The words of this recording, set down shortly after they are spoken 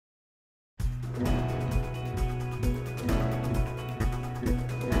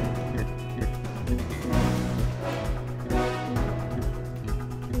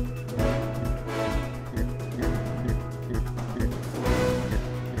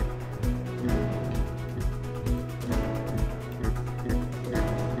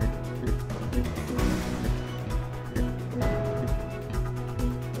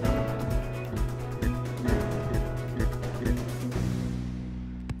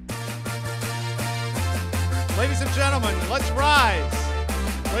Ladies and gentlemen, let's rise.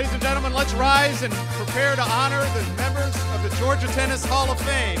 Ladies and gentlemen, let's rise and prepare to honor the members of the Georgia Tennis Hall of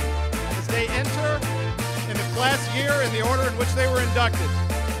Fame as they enter in the class year in the order in which they were inducted.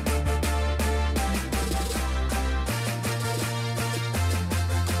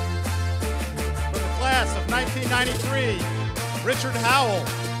 From the class of 1993, Richard Howell.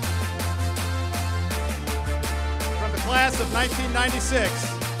 From the class of 1996,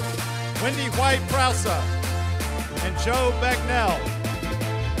 Wendy White-Prowse and Joe Becknell.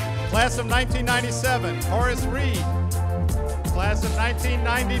 Class of 1997, Horace Reed. Class of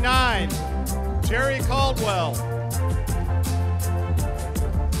 1999, Jerry Caldwell.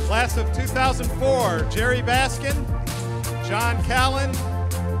 Class of 2004, Jerry Baskin, John Callan,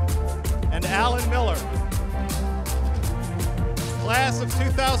 and Alan Miller. Class of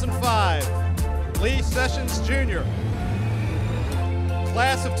 2005, Lee Sessions Jr.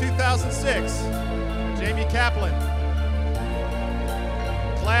 Class of 2006, Jamie Kaplan.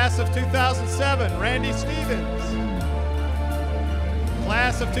 Class of 2007, Randy Stevens.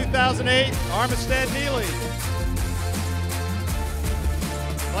 Class of 2008, Armistead Neely.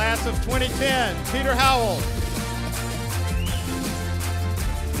 Class of 2010, Peter Howell.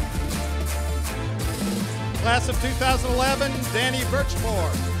 Class of 2011, Danny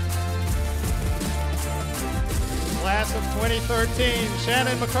Birchmore. Class of 2013,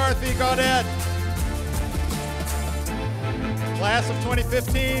 Shannon McCarthy Gaudette. Class of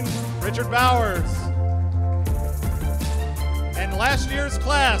 2015, Richard Bowers. And last year's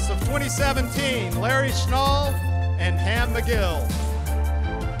class of 2017, Larry Schnall and Ham McGill.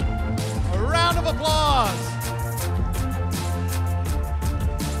 A round of applause.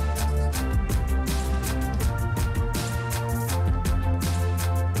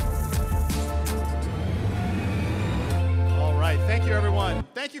 All right, thank you everyone.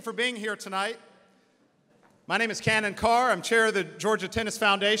 Thank you for being here tonight. My name is Cannon Carr. I'm chair of the Georgia Tennis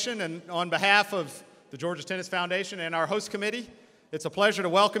Foundation, and on behalf of the Georgia Tennis Foundation and our host committee, it's a pleasure to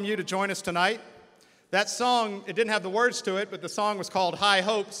welcome you to join us tonight. That song, it didn't have the words to it, but the song was called High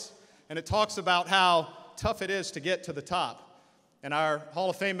Hopes, and it talks about how tough it is to get to the top. And our Hall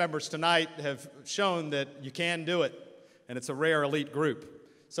of Fame members tonight have shown that you can do it, and it's a rare elite group.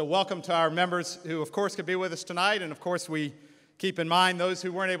 So welcome to our members who, of course, could be with us tonight, and of course, we keep in mind those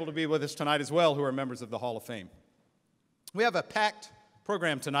who weren't able to be with us tonight as well, who are members of the Hall of Fame. We have a packed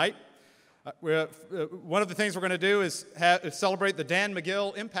program tonight. One of the things we're going to do is celebrate the Dan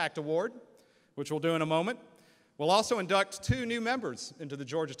McGill Impact Award, which we'll do in a moment. We'll also induct two new members into the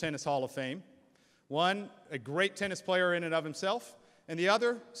Georgia Tennis Hall of Fame. One, a great tennis player in and of himself, and the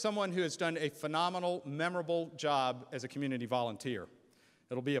other, someone who has done a phenomenal, memorable job as a community volunteer.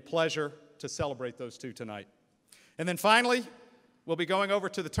 It'll be a pleasure to celebrate those two tonight. And then finally, we'll be going over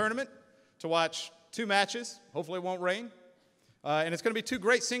to the tournament to watch two matches. Hopefully it won't rain. And it's going to be two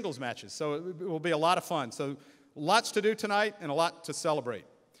great singles matches, so it will be a lot of fun. So lots to do tonight and a lot to celebrate.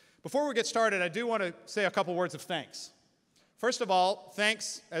 Before we get started, I do want to say a couple words of thanks. First of all,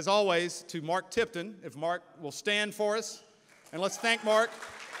 thanks, as always, to Mark Tipton. If Mark will stand for us. And let's thank Mark.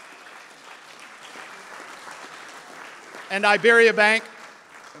 And Iberia Bank.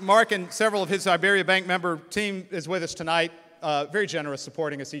 Mark and several of his Iberia Bank member team is with us tonight. Very generous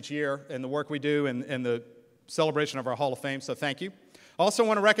supporting us each year in the work we do and the celebration of our Hall of Fame, so thank you. Also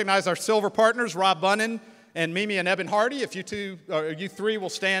want to recognize our silver partners, Rob Bunnan and Mimi and Eben Hardy. If you three will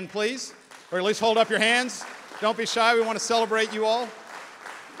stand, please, or at least hold up your hands. Don't be shy, we want to celebrate you all.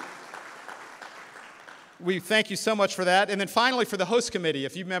 We thank you so much for that. And then finally, for the host committee,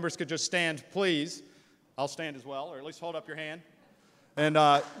 if you members could just stand, please. I'll stand as well, or at least hold up your hand. And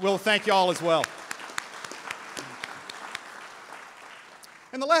we'll thank you all as well.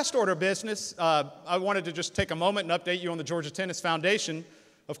 In the last order of business, I wanted to just take a moment and update you on the Georgia Tennis Foundation.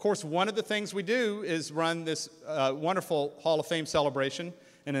 Of course, one of the things we do is run this wonderful Hall of Fame celebration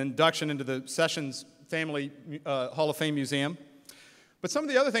and an induction into the Sessions Family Hall of Fame Museum. But some of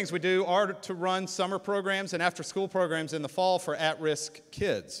the other things we do are to run summer programs and after-school programs in the fall for at-risk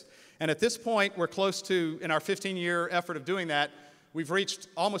kids. And at this point, we're close to, in our 15-year effort of doing that, we've reached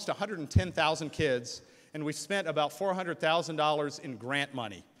almost 110,000 kids, and we've spent about $400,000 in grant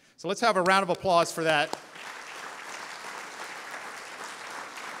money. So let's have a round of applause for that.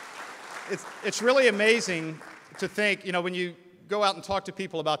 It's really amazing to think, you know, when you go out and talk to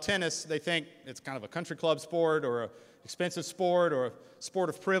people about tennis, they think it's kind of a country club sport or an expensive sport or a sport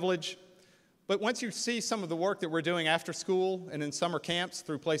of privilege. But once you see some of the work that we're doing after school and in summer camps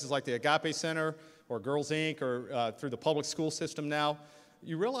through places like the Agape Center or Girls Inc. or through the public school system now,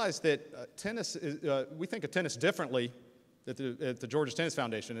 you realize that tennis is, we think of tennis differently at the Georgia Tennis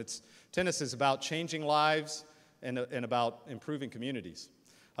Foundation. Tennis is about changing lives and about improving communities.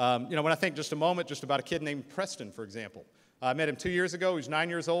 When I think just a moment just about a kid named Preston, for example. I met him 2 years ago. He was 9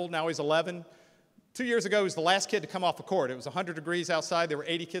 years old. Now he's 11. 2 years ago, he was the last kid to come off the court. It was 100 degrees outside. There were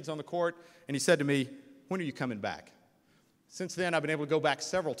 80 kids on the court. And he said to me, "When are you coming back?" Since then, I've been able to go back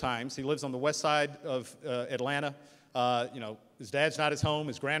several times. He lives on the west side of Atlanta. His dad's not his home.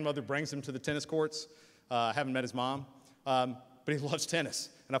 His grandmother brings him to the tennis courts. I haven't met his mom. But he loves tennis.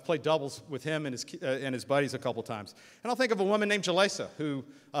 And I've played doubles with him and his buddies a couple times. And I'll think of a woman named Jalesa, who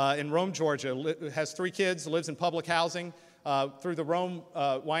in Rome, Georgia, has 3 kids, lives in public housing. Through the Rome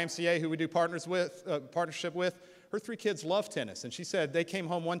YMCA, who we do partnership with, her 3 kids love tennis. And she said they came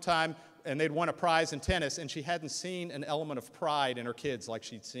home one time and they'd won a prize in tennis, and she hadn't seen an element of pride in her kids like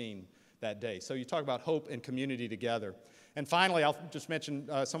she'd seen that day. So you talk about hope and community together. And finally, I'll just mention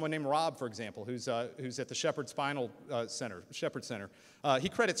someone named Rob, for example, who's at the Shepherd Center. He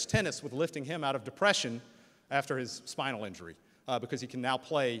credits tennis with lifting him out of depression after his spinal injury because he can now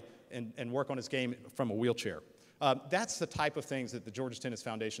play and work on his game from a wheelchair. That's the type of things that the Georgia Tennis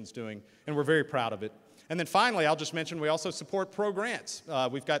Foundation is doing, and we're very proud of it. And then finally, I'll just mention we also support pro grants.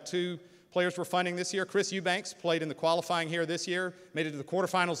 We've got 2 players we're funding this year. Chris Eubanks played in the qualifying here this year, made it to the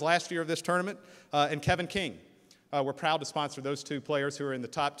quarterfinals last year of this tournament, and Kevin King. We're proud to sponsor those 2 players who are in the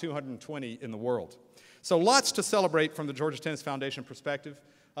top 220 in the world. So lots to celebrate from the Georgia Tennis Foundation perspective,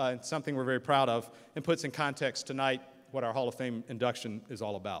 and something we're very proud of, and puts in context tonight what our Hall of Fame induction is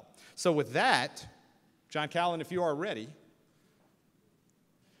all about. So with that, John Callan, if you are ready,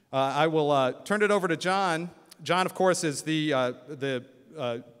 I will turn it over to John. John, of course, is the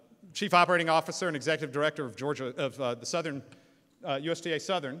Chief Operating Officer and Executive Director of the Southern USTA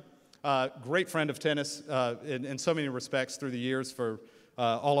Southern. Great friend of tennis in so many respects through the years for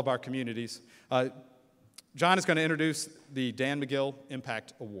all of our communities. John is going to introduce the Dan McGill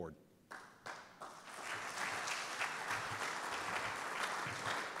Impact Award.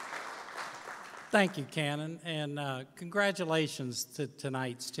 Thank you, Cannon, and congratulations to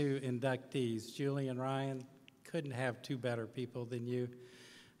tonight's 2 inductees. Julie and Ryan, couldn't have 2 better people than you.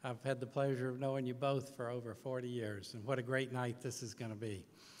 I've had the pleasure of knowing you both for over 40 years, and what a great night this is going to be.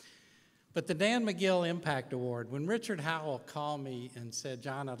 But the Dan McGill Impact Award, when Richard Howell called me and said,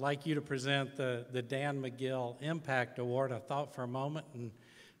 "John, I'd like you to present the Dan McGill Impact Award," I thought for a moment, and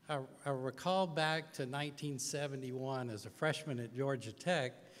I recalled back to 1971 as a freshman at Georgia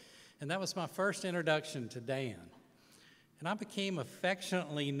Tech, and that was my first introduction to Dan. And I became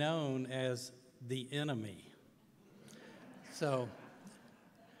affectionately known as the enemy. So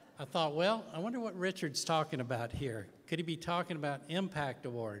I thought, well, I wonder what Richard's talking about here. Could he be talking about Impact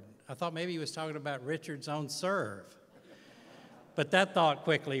Award? I thought maybe he was talking about Richard's own serve. But that thought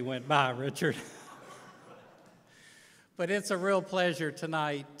quickly went by, Richard. But it's a real pleasure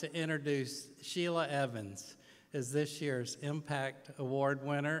tonight to introduce Sheila Evans as this year's Impact Award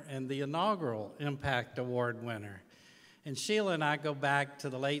winner and the inaugural Impact Award winner. And Sheila and I go back to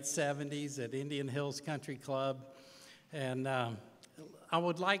the late 70s at Indian Hills Country Club. And I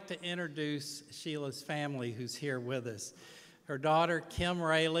would like to introduce Sheila's family who's here with us. Her daughter, Kim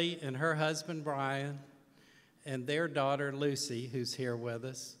Rayleigh, and her husband, Brian, and their daughter, Lucy, who's here with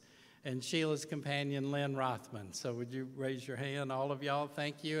us, and Sheila's companion, Lynn Rothman. So would you raise your hand, all of y'all?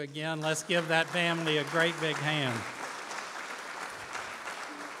 Thank you again. Let's give that family a great big hand.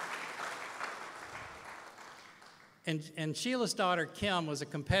 And Sheila's daughter, Kim, was a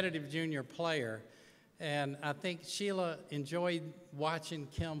competitive junior player, and I think Sheila enjoyed watching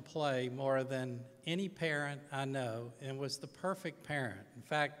Kim play more than any parent I know, and was the perfect parent. In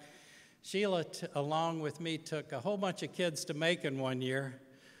fact, Sheila, along with me, took a whole bunch of kids to Macon one year.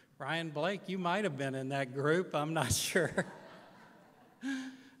 Ryan Blake, you might have been in that group, I'm not sure.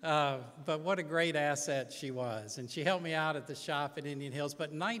 But what a great asset she was. And she helped me out at the shop at Indian Hills.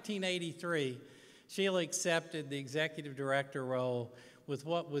 But in 1983, Sheila accepted the executive director role with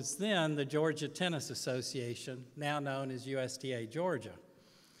what was then the Georgia Tennis Association, now known as USTA Georgia.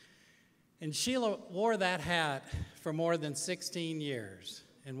 And Sheila wore that hat for more than 16 years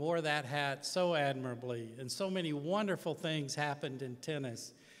and wore that hat so admirably. And so many wonderful things happened in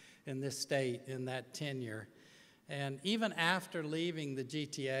tennis in this state in that tenure. And even after leaving the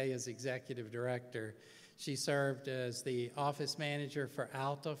GTA as executive director, she served as the office manager for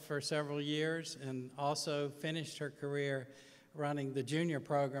Alta for several years and also finished her career running the junior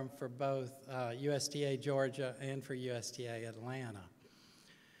program for both USTA Georgia and for USTA Atlanta.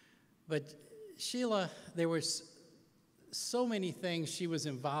 But Sheila, there was so many things she was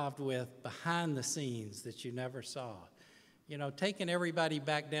involved with behind the scenes that you never saw. You know, taking everybody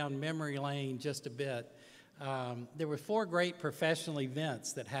back down memory lane just a bit, there were 4 great professional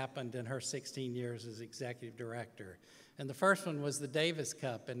events that happened in her 16 years as executive director. And the first one was the Davis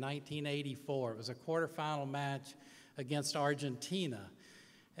Cup in 1984. It was a quarterfinal match against Argentina.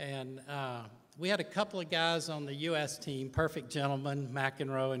 And we had a couple of guys on the U.S. team, perfect gentlemen,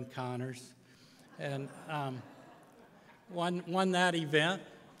 McEnroe and Connors, and won that event.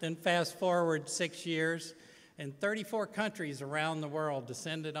 Then fast forward 6 years, and 34 countries around the world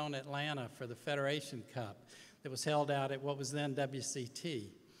descended on Atlanta for the Federation Cup that was held out at what was then WCT.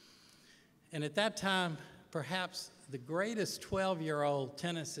 And at that time, perhaps the greatest 12-year-old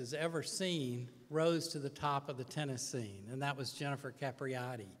tennis has ever seen rose to the top of the tennis scene, and that was Jennifer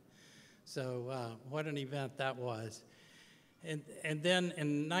Capriati. So what an event that was. And then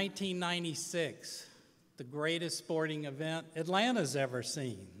in 1996, the greatest sporting event Atlanta's ever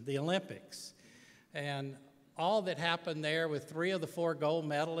seen, the Olympics. And all that happened there with 3 of the 4 gold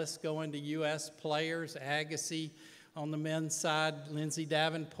medalists going to U.S. players, Agassi on the men's side, Lindsay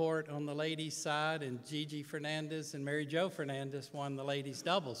Davenport on the ladies' side, and Gigi Fernandez and Mary Jo Fernandez won the ladies'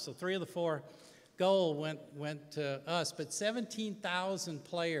 doubles. So 3 of the 4 gold went to us, but 17,000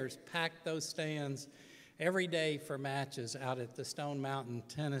 players packed those stands every day for matches out at the Stone Mountain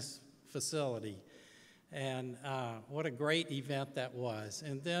Tennis Facility. And what a great event that was.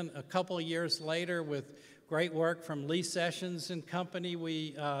 And then a couple of years later, with great work from Lee Sessions and company,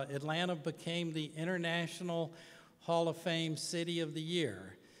 Atlanta became the International Hall of Fame City of the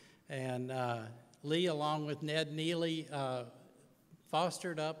Year. And Lee, along with Ned Neely,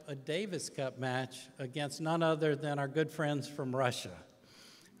 fostered up a Davis Cup match against none other than our good friends from Russia.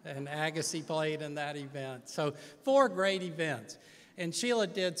 And Agassi played in that event. So 4 great events. And Sheila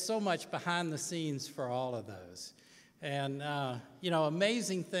did so much behind the scenes for all of those. And,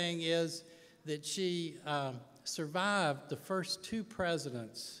 amazing thing is that she survived the first 2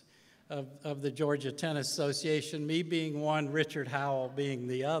 presidents of the Georgia Tennis Association, me being one, Richard Howell being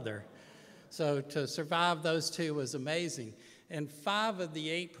the other. So to survive those 2 was amazing. And 5 of the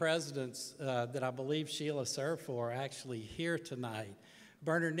 8 presidents that I believe Sheila served for are actually here tonight.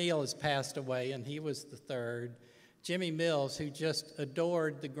 Bernard Neal has passed away, and he was the 3rd. Jimmy Mills, who just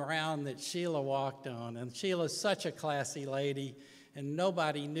adored the ground that Sheila walked on. And Sheila's such a classy lady, and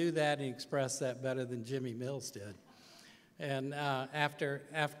nobody knew that and expressed that better than Jimmy Mills did. And after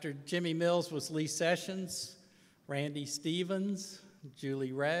Jimmy Mills was Lee Sessions, Randy Stevens,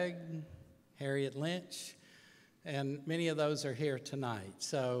 Julie Regg, Harriet Lynch, and many of those are here tonight.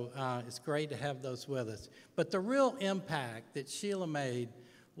 So it's great to have those with us. But the real impact that Sheila made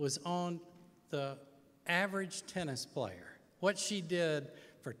was on the average tennis player. What she did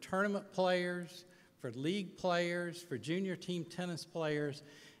for tournament players, for league players, for junior team tennis players.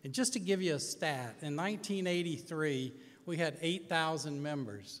 And just to give you a stat, in 1983, we had 8,000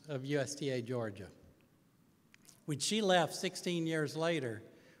 members of USTA Georgia. When she left 16 years later,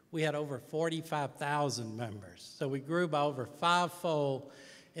 we had over 45,000 members. So we grew by over 5-fold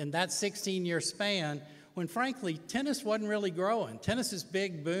in that 16-year span when, frankly, tennis wasn't really growing. Tennis's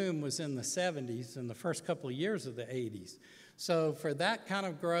big boom was in the 70s and the first couple of years of the 80s. So for that kind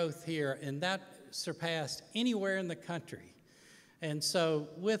of growth here, and that surpassed anywhere in the country. And so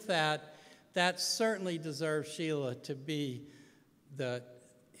with that, that certainly deserves Sheila to be the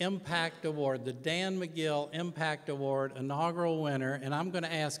Impact Award, the Dan McGill Impact Award inaugural winner. And I'm going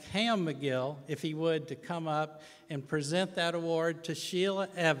to ask Ham McGill, if he would, to come up and present that award to Sheila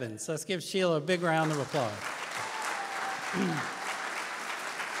Evans. Let's give Sheila a big round of applause.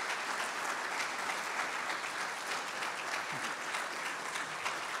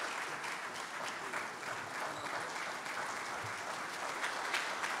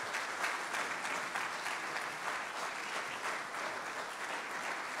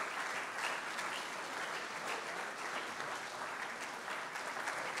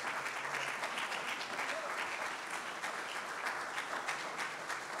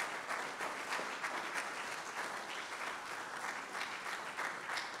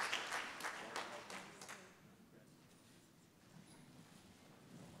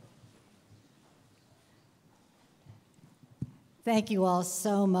 Thank you all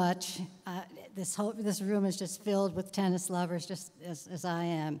so much. This room is just filled with tennis lovers, just as I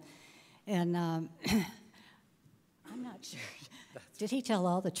am. And I'm not sure. Did he tell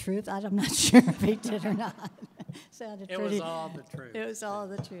all the truth? I'm not sure if he did or not. It was all the truth. It was all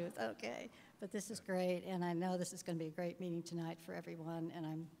the truth. Okay. But this is great, and I know this is going to be a great meeting tonight for everyone, and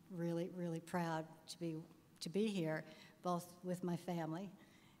I'm really, really proud to be here, both with my family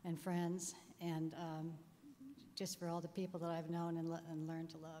and friends, and just for all the people that I've known and learned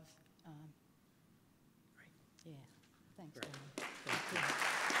to love. Yeah, thanks, Dan. Thank you.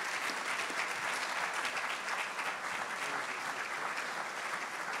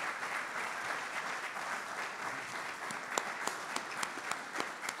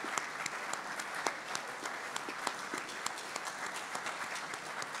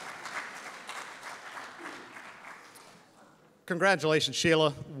 Congratulations,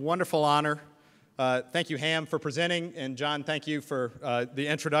 Sheila. Wonderful honor. Thank you, Ham, for presenting, and John, thank you for the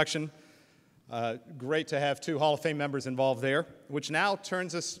introduction. Great to have two Hall of Fame members involved there, which now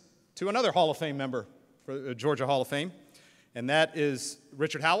turns us to another Hall of Fame member for the Georgia Hall of Fame, and that is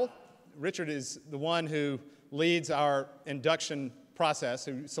Richard Howell. Richard is the one who leads our induction process,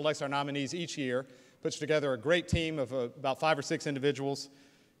 who selects our nominees each year, puts together a great team of about 5 or 6 individuals,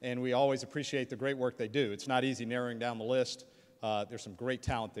 and we always appreciate the great work they do. It's not easy narrowing down the list. There's some great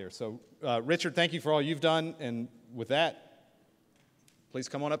talent there. So, Richard, thank you for all you've done, and with that, please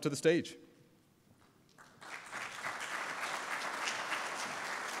come on up to the stage.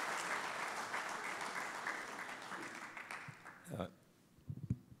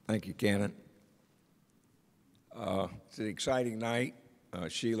 Thank you, Cannon. It's an exciting night.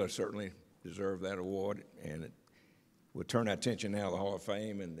 Sheila certainly deserved that award, and we'll turn our attention now to the Hall of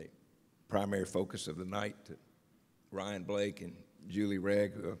Fame and the primary focus of the night to Ryan Blake and Julie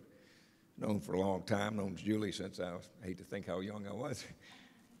Reg, who I've known for a long time, known Julie since I hate to think how young I was.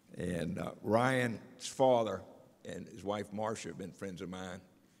 And Ryan's father and his wife, Marcia, have been friends of mine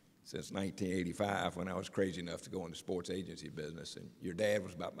since 1985 when I was crazy enough to go into sports agency business. And your dad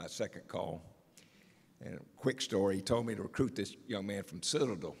was about my second call. And a quick story, he told me to recruit this young man from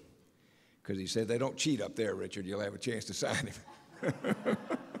Citadel because he said, they don't cheat up there, Richard. You'll have a chance to sign him.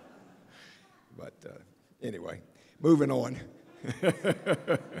 But anyway, moving on.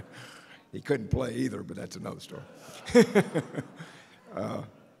 He couldn't play either, but that's another story.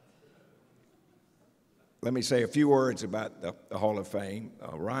 Let me say a few words about the Hall of Fame.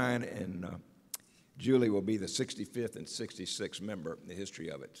 Ryan and Julie will be the 65th and 66th member in the history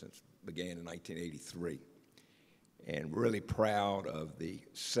of it since it began in 1983. And really proud of the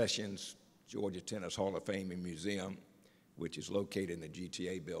Sessions Georgia Tennis Hall of Fame and Museum, which is located in the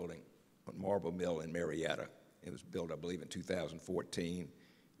GTA building on Marble Mill in Marietta. It was built, I believe, in 2014,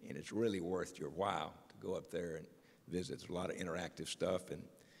 and it's really worth your while to go up there and visit. There's a lot of interactive stuff, and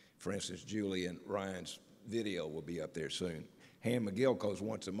for instance, Julie and Ryan's video will be up there soon. Ham McGill goes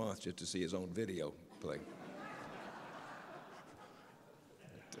once a month just to see his own video play.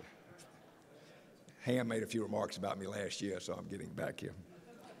 Ham made a few remarks about me last year, so I'm getting back here.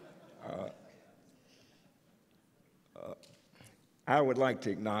 I would like to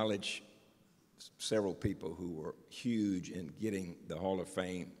acknowledge several people who were huge in getting the Hall of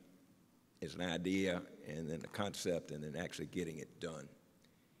Fame as an idea and then the concept and then actually getting it done.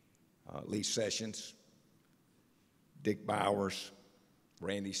 Lee Sessions, Dick Bowers,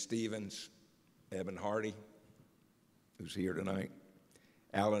 Randy Stevens, Evan Hardy, who's here tonight,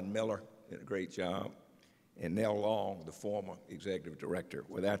 Alan Miller did a great job, and Nell Long, the former executive director.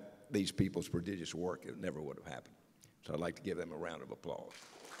 Without these people's prodigious work, it never would have happened. So I'd like to give them a round of applause.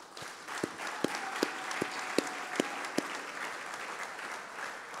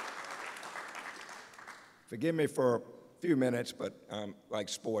 Forgive me for a few minutes, but I like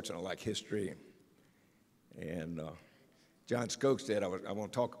sports and I like history. And John Skokstad, I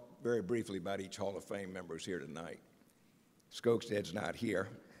want to talk very briefly about each Hall of Fame member who's here tonight. Skokstad's not here,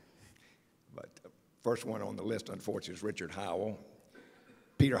 but the first one on the list, unfortunately, is Richard Howell,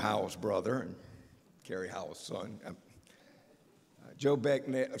 Peter Howell's brother and Kerry Howell's son.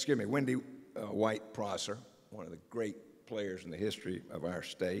 Wendy White Prosser, one of the great players in the history of our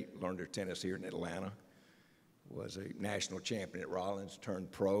state, learned her tennis here in Atlanta, was a national champion at Rollins, turned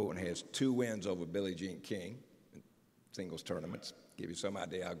pro, and has 2 wins over Billie Jean King in singles tournaments. Give you some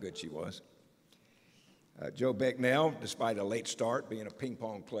idea how good she was. Joe Becknell, despite a late start, being a ping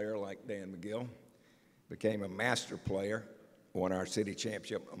pong player like Dan McGill, became a master player, won our city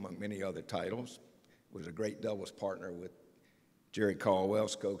championship among many other titles, was a great doubles partner with Jerry Caldwell,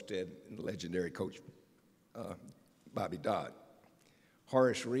 Skokstad, and the legendary coach Bobby Dodd.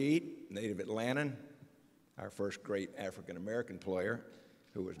 Horace Reed, native Atlantan, our first great African-American player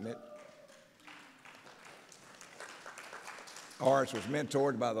who was Horace was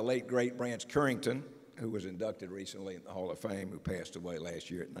mentored by the late, great Branch Currington, who was inducted recently in the Hall of Fame, who passed away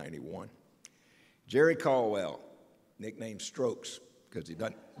last year at 91. Jerry Caldwell, nicknamed Strokes, because he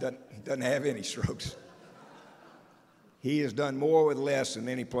doesn't have any strokes. He has done more with less than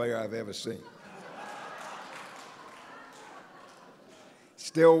any player I've ever seen.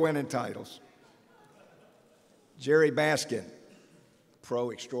 Still winning titles. Jerry Baskin,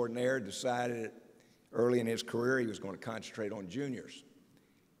 pro extraordinaire, decided early in his career he was going to concentrate on juniors.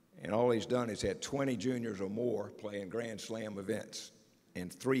 And all he's done is had 20 juniors or more playing Grand Slam events,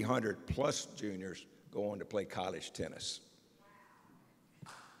 and 300 plus juniors go on to play college tennis.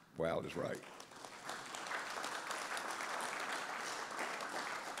 Wild is right.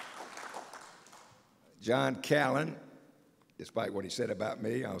 John Callan despite what he said about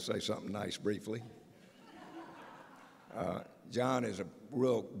me, I'll say something nice briefly. John is a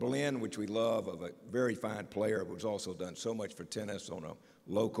real blend, which we love, of a very fine player who's also done so much for tennis on a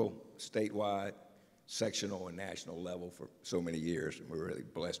local, statewide, sectional, and national level for so many years, and we're really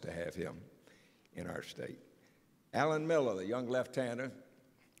blessed to have him in our state. Alan Miller, the young left-hander,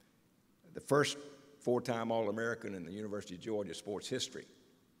 the first four-time All-American in the University of Georgia sports history.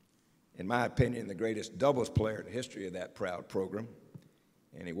 In my opinion, the greatest doubles player in the history of that proud program,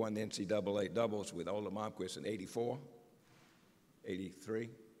 and he won the NCAA doubles with Ola Malmquist in '84. 83,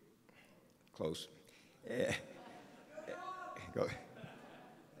 close.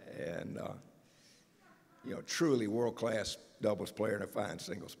 And truly world-class doubles player and a fine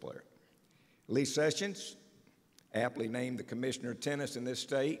singles player. Lee Sessions, aptly named the commissioner of tennis in this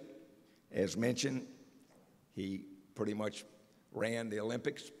state. As mentioned, he pretty much ran the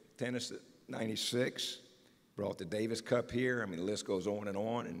Olympics tennis at '96, brought the Davis Cup here. I mean, the list goes on,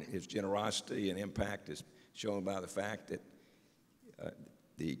 and his generosity and impact is shown by the fact that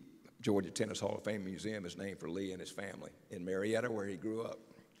the Georgia Tennis Hall of Fame Museum is named for Lee and his family in Marietta, where he grew up.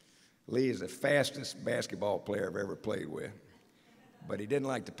 Lee is the fastest basketball player I've ever played with, but he didn't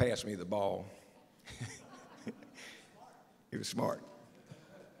like to pass me the ball. He was smart.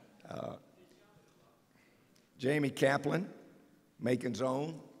 Jamie Kaplan, Macon's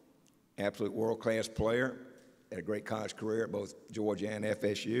own, absolute world-class player, had a great college career at both Georgia and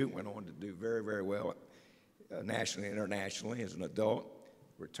FSU, went on to do very, very well nationally and internationally as an adult,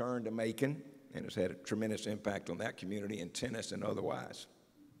 returned to Macon, and has had a tremendous impact on that community in tennis and otherwise.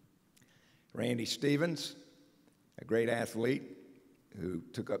 Randy Stevens, a great athlete who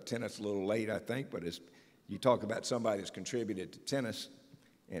took up tennis a little late, I think, but as you talk about somebody that's contributed to tennis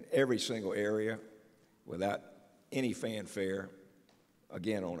in every single area without any fanfare,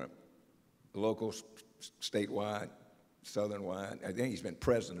 again, on a local, statewide, southern-wide. I think he's been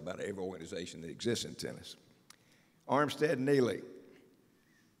president of about every organization that exists in tennis. Armstead Neely.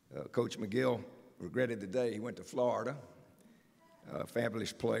 Coach McGill regretted the day he went to Florida, a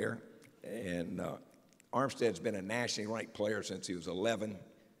fabulous player. And Armstead's been a nationally ranked player since he was 11,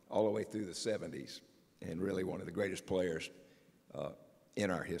 all the way through the 70s, and really one of the greatest players in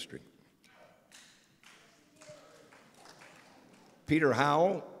our history. Peter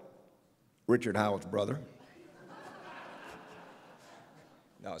Howell, Richard Howell's brother.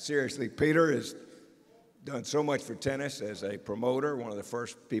 Now, seriously, Peter has done so much for tennis as a promoter, one of the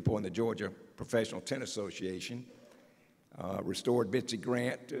first people in the Georgia Professional Tennis Association, restored Bitsy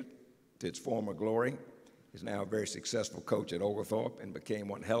Grant to its former glory, is now a very successful coach at Oglethorpe, and became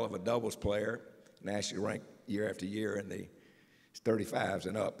one hell of a doubles player, nationally ranked year after year in the 35s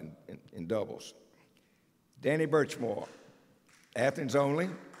and up in doubles. Danny Birchmore, Athens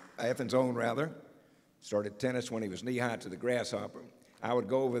own, started tennis when he was knee-high to the grasshopper. I would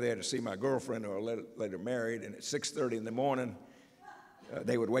go over there to see my girlfriend, or later married, and at 6:30 in the morning,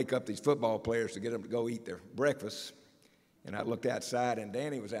 they would wake up these football players to get them to go eat their breakfast. And I looked outside, and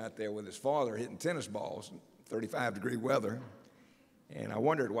Danny was out there with his father hitting tennis balls in 35-degree weather. And I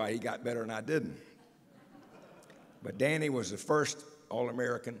wondered why he got better and I didn't. But Danny was the first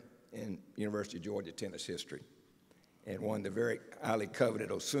All-American in University of Georgia tennis history and won the very highly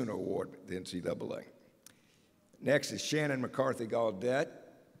coveted Osuna Award at the NCAA. Next is Shannon McCarthy Gaudette,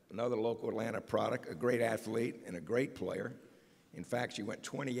 another local Atlanta product, a great athlete and a great player. In fact, she went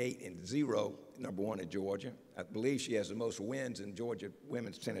 28-0, number one in Georgia. I believe she has the most wins in Georgia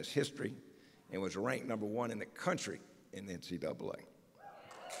women's tennis history and was ranked number one in the country in the NCAA.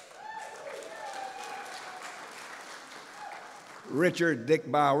 Richard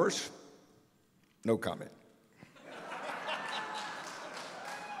Dick Bowers, no comment.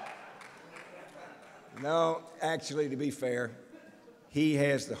 No, actually, to be fair, he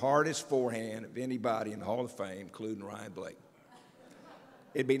has the hardest forehand of anybody in the Hall of Fame, including Ryan Blake.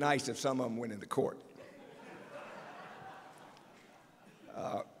 It'd be nice if some of them went into court.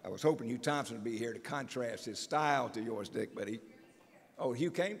 I was hoping Hugh Thompson would be here to contrast his style to yours, Dick, but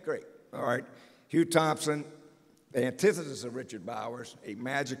Hugh came? Great. All right. Hugh Thompson, the antithesis of Richard Bowers, a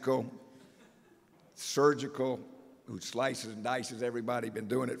magical, surgical, who slices and dices everybody, been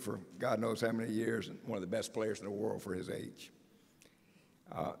doing it for God knows how many years, and one of the best players in the world for his age.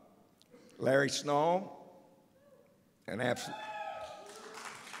 Larry Snall, an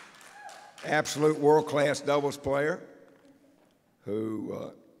absolute world-class doubles player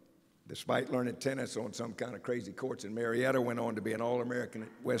who, despite learning tennis on some kind of crazy courts in Marietta, went on to be an All-American at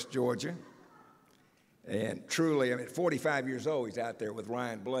West Georgia. And truly, I mean, at 45 years old, he's out there with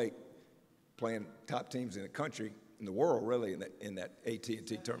Ryan Blake playing top teams in the country, in the world, really, in that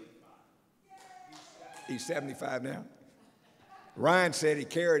AT&T tournament. He's 75 now. Ryan said he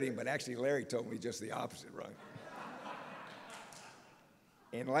carried him, but actually Larry told me just the opposite, Ryan.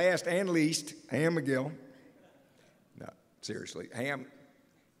 And last and least, Ham McGill. No, seriously, Ham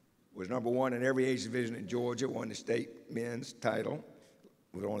was #1 in every age division in Georgia, won the state men's title,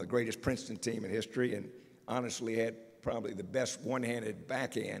 was one of the greatest Princeton team in history, and honestly had probably the best one-handed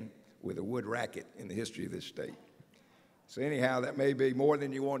backhand with a wood racket in the history of this state. So anyhow, that may be more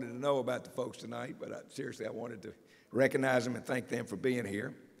than you wanted to know about the folks tonight, but seriously, I wanted to recognize them and thank them for being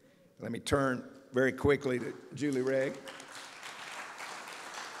here. Let me turn very quickly to Julie Regg.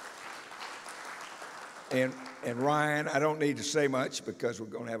 And Ryan, I don't need to say much because we're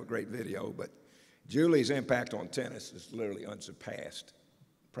going to have a great video, but Julie's impact on tennis is literally unsurpassed,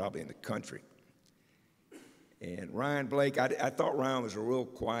 probably in the country. And Ryan Blake, I thought Ryan was a real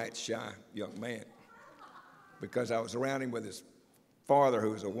quiet, shy young man because I was around him with his father,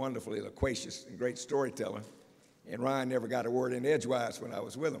 who was a wonderfully loquacious and great storyteller, and Ryan never got a word in edgewise when I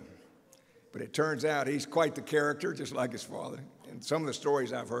was with him. But it turns out he's quite the character, just like his father, and some of the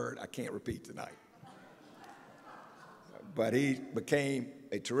stories I've heard I can't repeat tonight. But he became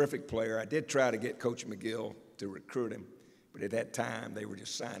a terrific player. I did try to get Coach McGill to recruit him, but at that time they were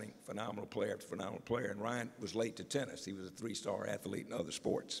just signing phenomenal player after phenomenal player, and Ryan was late to tennis. He was a 3-star athlete in other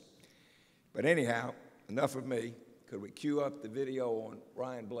sports. But anyhow, enough of me. Could we cue up the video on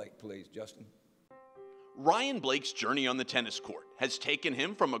Ryan Blake, please, Justin? Ryan Blake's journey on the tennis court has taken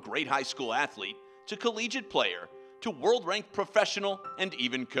him from a great high school athlete to collegiate player to world-ranked professional and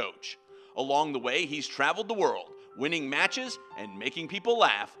even coach. Along the way, he's traveled the world, winning matches and making people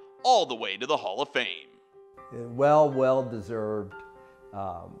laugh all the way to the Hall of Fame. Well deserved.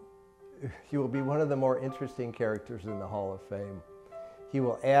 He will be one of the more interesting characters in the Hall of Fame. He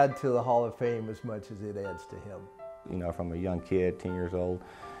will add to the Hall of Fame as much as it adds to him. You know, from a young kid, 10 years old,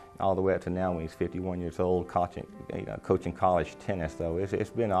 all the way up to now when he's 51 years old, coaching college tennis, though. It's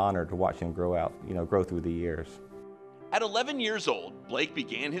been an honor to watch him grow through the years. At 11 years old, Blake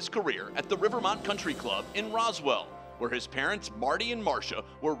began his career at the Rivermont Country Club in Roswell, where his parents, Marty and Marcia,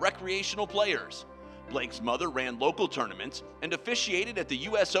 were recreational players. Blake's mother ran local tournaments and officiated at the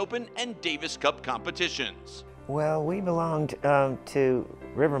U.S. Open and Davis Cup competitions. Well, we belonged to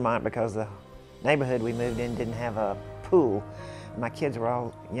Rivermont because the neighborhood we moved in didn't have a pool. My kids were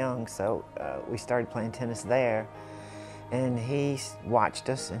all young, so we started playing tennis there. And he watched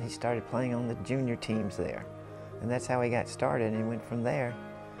us, and he started playing on the junior teams there. And that's how he got started, and he went from there.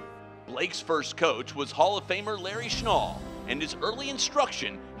 Blake's first coach was Hall of Famer Larry Schnall, and his early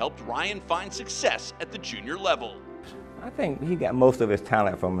instruction helped Ryan find success at the junior level. I think he got most of his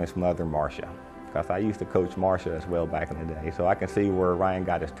talent from his mother, Marcia, because I used to coach Marcia as well back in the day, so I can see where Ryan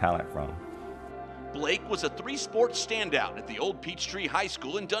got his talent from. Blake was a 3-sport standout at the old Peachtree High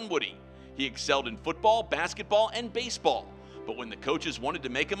School in Dunwoody. He excelled in football, basketball, and baseball, but when the coaches wanted to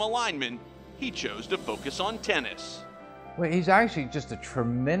make him a lineman, he chose to focus on tennis. Well, he's actually just a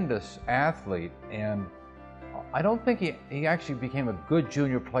tremendous athlete, and I don't think he actually became a good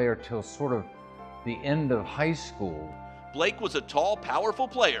junior player till sort of the end of high school. Blake was a tall, powerful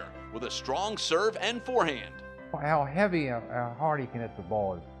player with a strong serve and forehand. How heavy, how hard he can hit the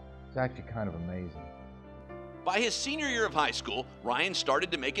ball is actually kind of amazing. By his senior year of high school, Ryan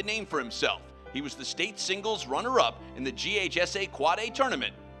started to make a name for himself. He was the state singles runner-up in the GHSA Quad A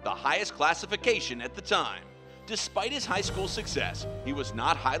tournament, the highest classification at the time. Despite his high school success, he was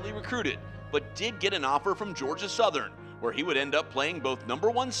not highly recruited, but did get an offer from Georgia Southern, where he would end up playing both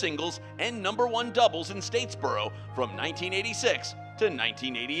 #1 singles and #1 doubles in Statesboro from 1986 to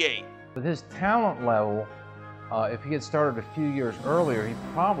 1988. With his talent level, if he had started a few years earlier, he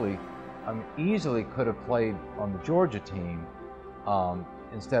probably easily could have played on the Georgia team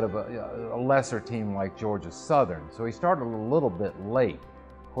instead of a lesser team like Georgia Southern. So he started a little bit late.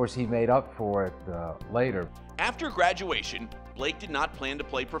 Of course, he made up for it later. After graduation, Blake did not plan to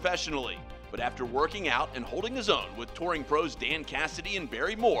play professionally, but after working out and holding his own with touring pros Dan Cassidy and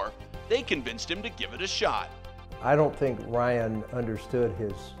Barry Moore, they convinced him to give it a shot. I don't think Ryan understood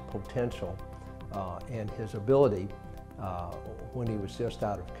his potential and his ability when he was just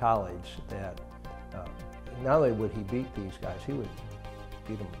out of college, that not only would he beat these guys, he would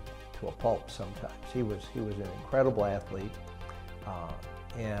beat them to a pulp sometimes. He was an incredible athlete,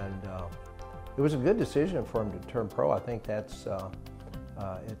 and it was a good decision for him to turn pro. I think that's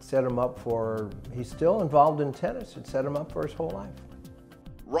it set him up for, he's still involved in tennis. It set him up for his whole life.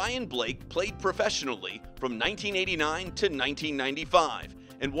 Ryan Blake played professionally from 1989 to 1995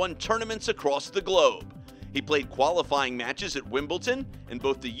 and won tournaments across the globe. He played qualifying matches at Wimbledon and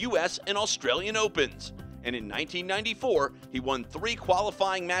both the US and Australian Opens. And in 1994, he won 3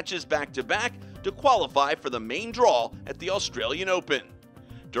 qualifying matches back-to-back to qualify for the main draw at the Australian Open.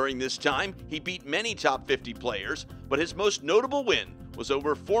 During this time, he beat many top 50 players, but his most notable win was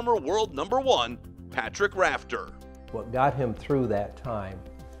over former world #1, Patrick Rafter. What got him through that time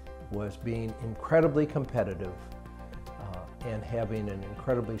was being incredibly competitive and having an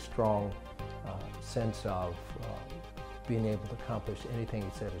incredibly strong sense of being able to accomplish anything he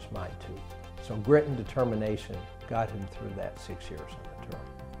set his mind to. So grit and determination got him through that 6 years on the tour.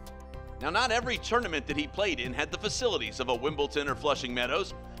 Now, not every tournament that he played in had the facilities of a Wimbledon or Flushing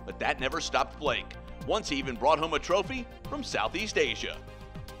Meadows, but that never stopped Blake. Once he even brought home a trophy from Southeast Asia.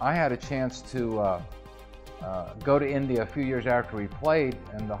 I had a chance to go to India a few years after we played,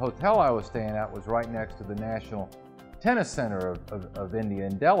 and the hotel I was staying at was right next to the National Tennis Center of India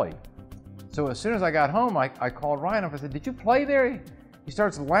in Delhi. So as soon as I got home, I called Ryan up. I said, "Did you play there?" He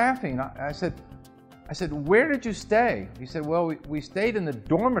starts laughing. I said, "Where did you stay?" He said, "Well, we stayed in the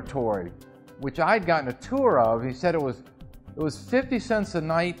dormitory, which I'd gotten a tour of." He said it was 50 cents a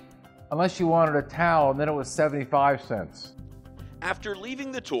night unless you wanted a towel, and then it was 75 cents. After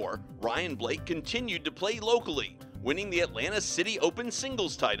leaving the tour, Ryan Blake continued to play locally, winning the Atlanta City Open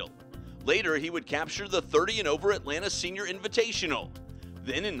singles title. Later, he would capture the 30 and over Atlanta Senior Invitational.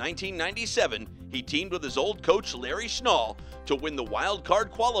 Then in 1997, he teamed with his old coach Larry Schnall to win the wild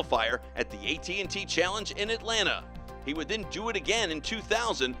card qualifier at the AT&T Challenge in Atlanta. He would then do it again in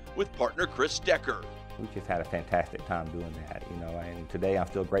 2000 with partner Chris Decker. We just had a fantastic time doing that, and today I'm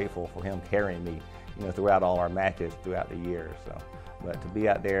still grateful for him carrying me, throughout all our matches throughout the years. So, but to be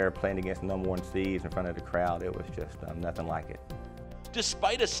out there playing against the #1 seeds in front of the crowd, it was just nothing like it.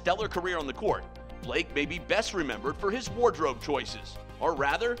 Despite a stellar career on the court, Blake may be best remembered for his wardrobe choices, or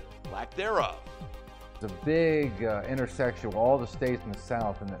rather, lack thereof. It's a big intersection with all the states in the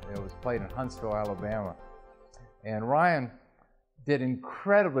South, and it was played in Huntsville, Alabama. And Ryan did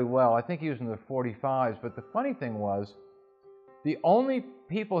incredibly well. I think he was in the 45s, but the funny thing was, the only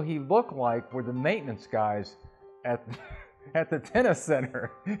people he looked like were the maintenance guys at the tennis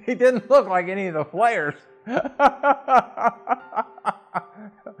center. He didn't look like any of the players.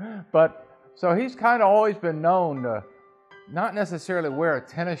 But so he's kind of always been known to not necessarily wear a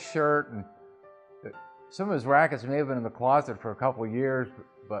tennis shirt, and some of his rackets may have been in the closet for a couple of years,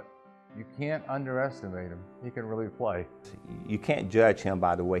 but you can't underestimate him. He can really play. You can't judge him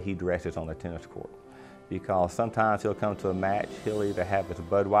by the way he dresses on the tennis court, because sometimes he'll come to a match, he'll either have his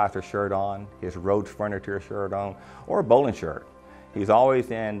Budweiser shirt on, his Rhodes Furniture shirt on, or a bowling shirt. He's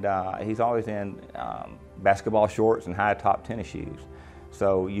always in basketball shorts and high-top tennis shoes.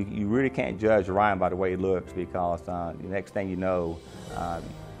 So you really can't judge Ryan by the way he looks, because the next thing you know,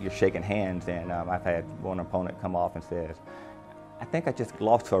 you're shaking hands, and I've had one opponent come off and says, "I think I just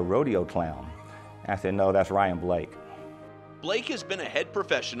lost to a rodeo clown." I said, "No, that's Ryan Blake." Blake has been a head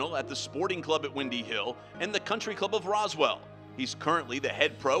professional at the Sporting Club at Windy Hill and the Country Club of Roswell. He's currently the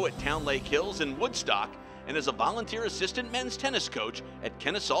head pro at Town Lake Hills in Woodstock and is a volunteer assistant men's tennis coach at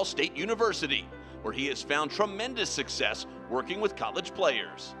Kennesaw State University, where he has found tremendous success working with college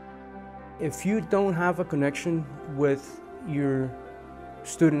players. If you don't have a connection with your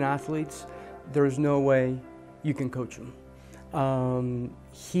student athletes, there's no way you can coach them.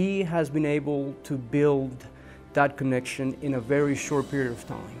 He has been able to build that connection in a very short period of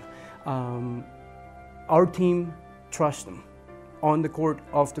time. Our team trusts him. On the court,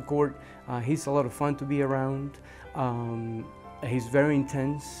 off the court, he's a lot of fun to be around. He's very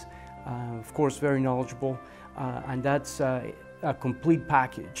intense, of course very knowledgeable, and that's a complete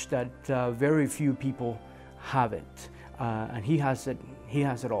package that very few people have it. And he has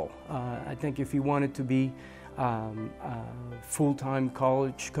it all. I think if he wanted to be a full-time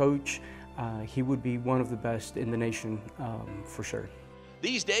college coach, he would be one of the best in the nation, for sure.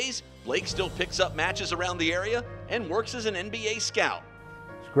 These days, Blake still picks up matches around the area and works as an NBA scout.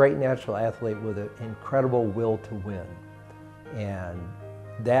 He's a great natural athlete with an incredible will to win. And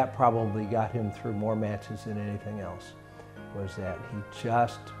that probably got him through more matches than anything else, was that he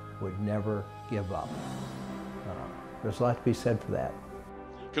just would never give up. There's a lot to be said for that.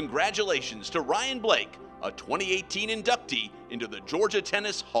 Congratulations to Ryan Blake, a 2018 inductee into the Georgia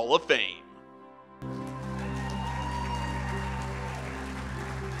Tennis Hall of Fame.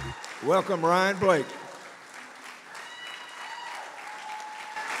 Welcome, Ryan Blake.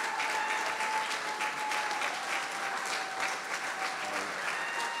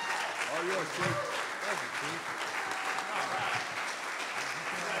 All yours, Chief.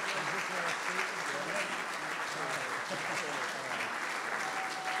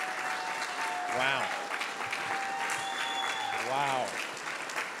 Wow. Wow.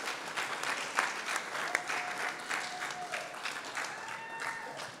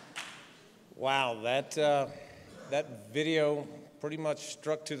 Wow. That video pretty much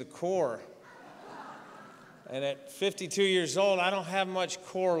struck to the core. And at 52 years old, I don't have much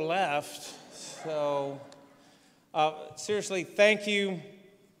core left. So seriously, thank you,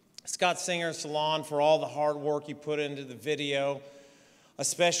 Scott Singer Salon, for all the hard work you put into the video,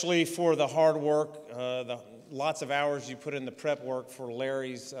 especially for the hard work, the lots of hours you put in the prep work for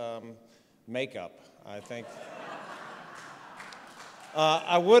Larry's makeup, I think.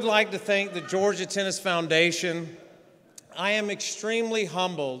 I would like to thank the Georgia Tennis Foundation. I am extremely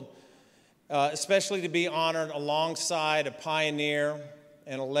humbled, especially to be honored alongside a pioneer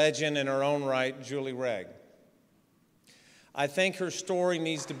and a legend in her own right, Julie Regg. I think her story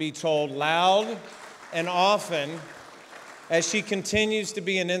needs to be told loud and often as she continues to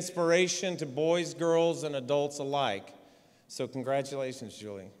be an inspiration to boys, girls, and adults alike. So congratulations,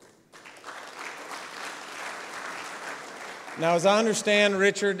 Julie. Now, as I understand,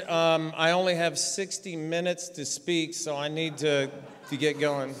 Richard, I only have 60 minutes to speak, so I need to get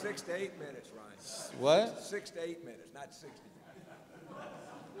going. 6 to 8 minutes, Ryan. What? 6 to 8 minutes, not 60.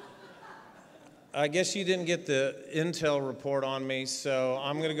 I guess you didn't get the intel report on me, so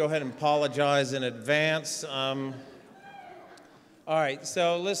I'm going to go ahead and apologize in advance. All right,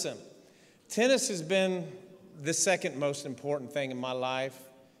 so listen, tennis has been the second most important thing in my life,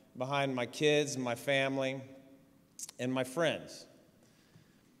 behind my kids, my family, and my friends.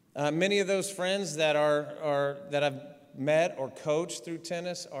 Many of those friends that I've met or coached through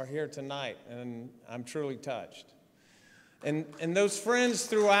tennis are here tonight, and I'm truly touched. And those friends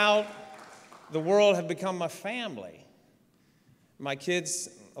throughout the world have become my family. My kids,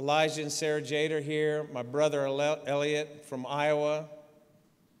 Elijah and Sarah Jade, are here. My brother, Elliot, from Iowa.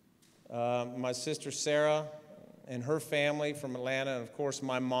 My sister, Sarah, and her family from Atlanta. And, of course,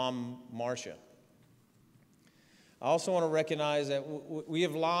 my mom, Marcia. I also want to recognize that we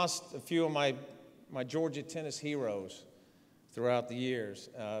have lost a few of my Georgia tennis heroes throughout the years,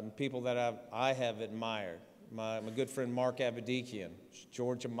 people that I have admired. My good friend Mark Abadikian,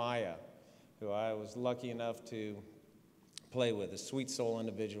 Georgia Maya, who I was lucky enough to play with, a sweet soul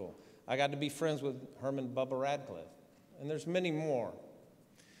individual. I got to be friends with Herman Bubba Radcliffe, and there's many more.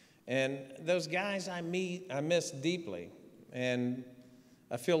 And those guys I miss deeply, and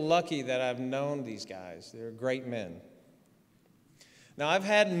I feel lucky that I've known these guys. They're great men. Now, I've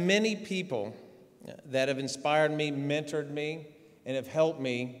had many people that have inspired me, mentored me, and have helped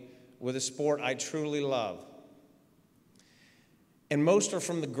me with a sport I truly love. And most are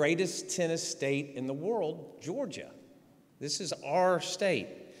from the greatest tennis state in the world, Georgia. This is our state.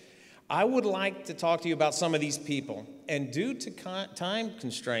 I would like to talk to you about some of these people. And due to time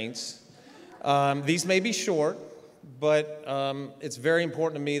constraints, these may be short, but it's very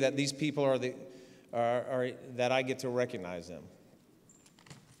important to me that these people are that I get to recognize them.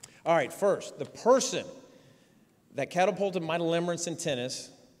 All right, first, the person that catapulted my limerence in tennis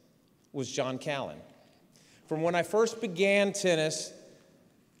was John Callan. From when I first began tennis,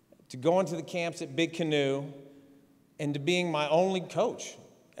 to going to the camps at Big Canoe, and to being my only coach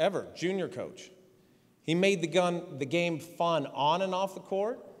ever, junior coach. He made the game fun on and off the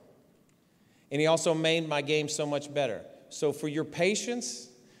court, and he also made my game so much better. So for your patience,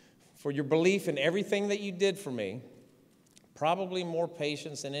 for your belief in everything that you did for me, probably more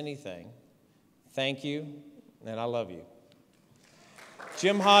patience than anything, thank you, and I love you.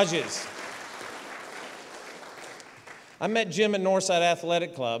 Jim Hodges. I met Jim at Northside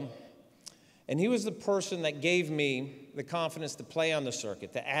Athletic Club, and he was the person that gave me the confidence to play on the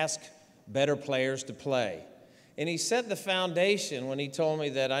circuit, to ask better players to play. And he set the foundation when he told me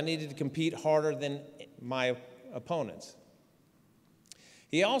that I needed to compete harder than my opponents.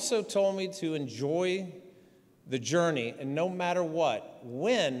 He also told me to enjoy the journey, and no matter what,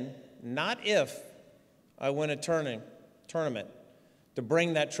 win, not if, I win a tournament, to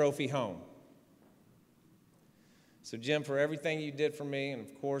bring that trophy home. So, Jim, for everything you did for me, and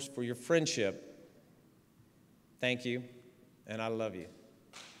of course for your friendship, thank you, and I love you.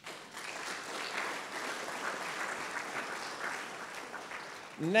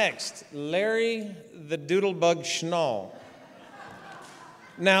 Next, Larry the Doodlebug Schnall.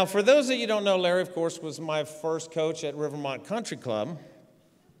 Now, for those of you who don't know, Larry, of course, was my first coach at Rivermont Country Club,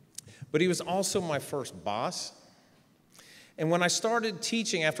 but he was also my first boss. And when I started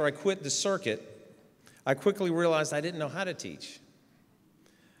teaching after I quit the circuit, I quickly realized I didn't know how to teach.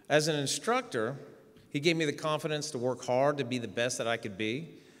 As an instructor, he gave me the confidence to work hard to be the best that I could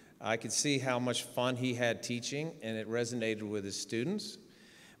be. I could see how much fun he had teaching, and it resonated with his students.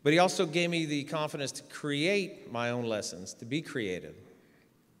 But he also gave me the confidence to create my own lessons, to be creative.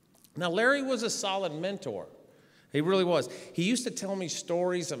 Now, Larry was a solid mentor. He really was. He used to tell me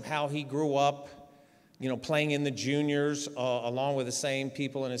stories of how he grew up playing in the juniors along with the same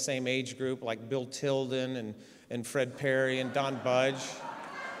people in the same age group like Bill Tilden and Fred Perry and Don Budge.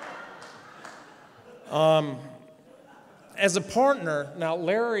 As a partner, now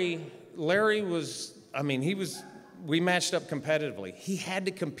Larry was, we matched up competitively. He had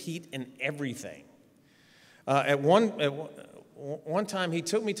to compete in everything. At one time, he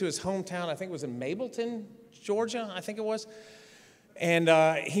took me to his hometown, I think it was in Mableton, Georgia, I think it was. And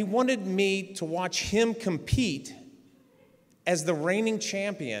he wanted me to watch him compete as the reigning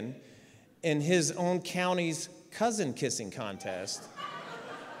champion in his own county's cousin kissing contest,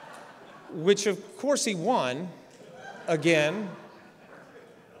 which of course he won again.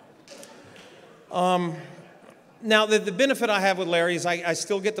 Now, the benefit I have with Larry is I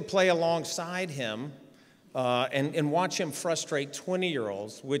still get to play alongside him and watch him frustrate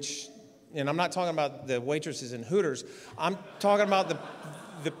 20-year-olds, and I'm not talking about the waitresses and Hooters. I'm talking about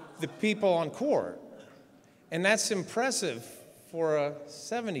the people on court. And that's impressive for a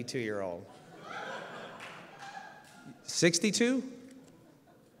 72-year-old. 62?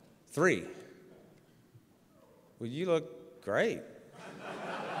 3. Well, you look great.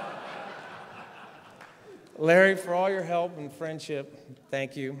 Larry, for all your help and friendship,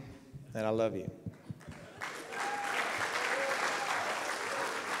 thank you, and I love you.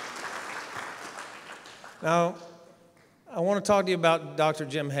 Now, I want to talk to you about Dr.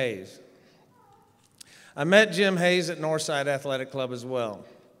 Jim Hayes. I met Jim Hayes at Northside Athletic Club as well.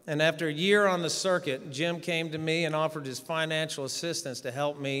 And after a year on the circuit, Jim came to me and offered his financial assistance to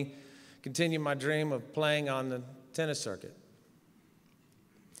help me continue my dream of playing on the tennis circuit.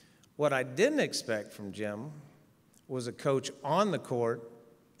 What I didn't expect from Jim was a coach on the court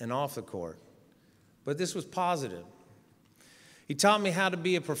and off the court. But this was positive. He taught me how to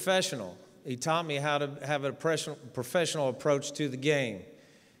be a professional. He taught me how to have a professional approach to the game.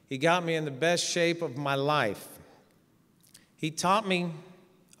 He got me in the best shape of my life. He taught me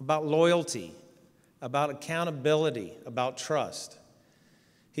about loyalty, about accountability, about trust.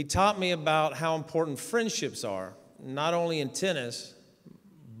 He taught me about how important friendships are, not only in tennis,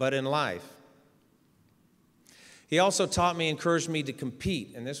 but in life. He also taught me, encouraged me to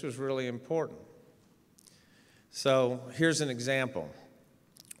compete, and this was really important. So here's an example.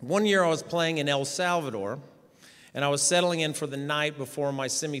 One year I was playing in El Salvador, and I was settling in for the night before my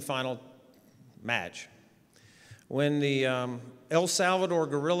semifinal match. When the El Salvador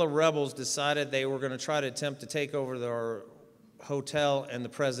guerrilla rebels decided they were going to try to attempt to take over their hotel and the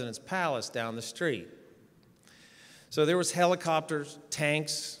president's palace down the street. So there was helicopters,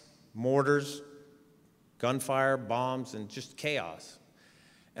 tanks, mortars, gunfire, bombs, and just chaos.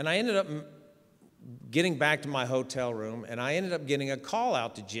 And I ended up getting back to my hotel room, and I ended up getting a call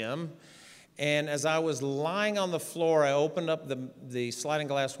out to Jim. And as I was lying on the floor, I opened up the sliding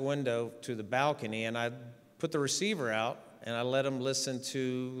glass window to the balcony, and I put the receiver out, and I let him listen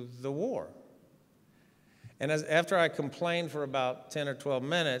to the war. And after I complained for about 10 or 12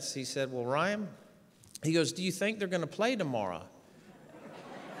 minutes, he said, well, Ryan, he goes, do you think they're going to play tomorrow?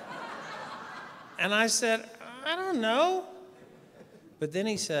 And I said, I don't know. But then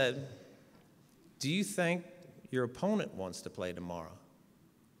he said, do you think your opponent wants to play tomorrow?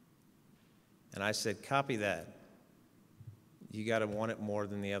 And I said, copy that. You got to want it more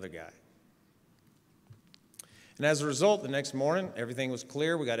than the other guy. And as a result, the next morning, everything was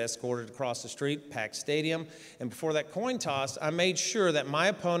clear. We got escorted across the street, packed stadium. And before that coin toss, I made sure that my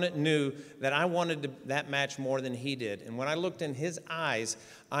opponent knew that I wanted that match more than he did. And when I looked in his eyes,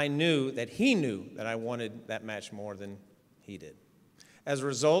 I knew that he knew that I wanted that match more than he did. As a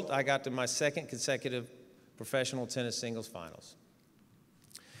result, I got to my second consecutive professional tennis singles finals.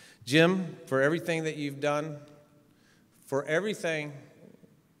 Jim, for everything that you've done, for everything,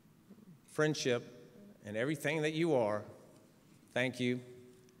 friendship, and everything that you are, thank you,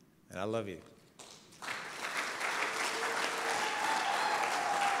 and I love you.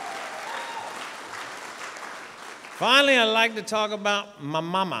 Finally, I'd like to talk about my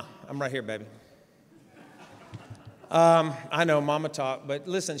mama. I'm right here, baby. I know mama talk, but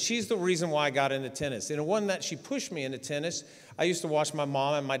listen, she's the reason why I got into tennis. And it wasn't that she pushed me into tennis. I used to watch my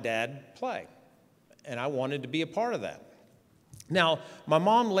mom and my dad play, and I wanted to be a part of that. Now, my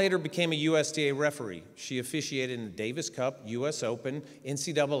mom later became a USTA referee. She officiated in the Davis Cup, US Open,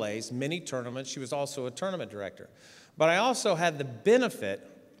 NCAAs, many tournaments. She was also a tournament director. But I also had the benefit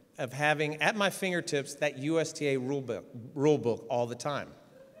of having at my fingertips that USTA rule book all the time.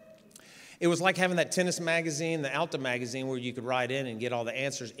 It was like having that tennis magazine, the Alta magazine, where you could write in and get all the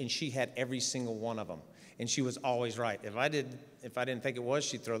answers, and she had every single one of them. And she was always right. If I didn't think it was,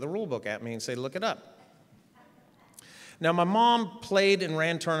 she'd throw the rule book at me and say, look it up. Now, my mom played and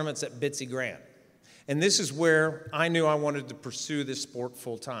ran tournaments at Bitsy Grant. And this is where I knew I wanted to pursue this sport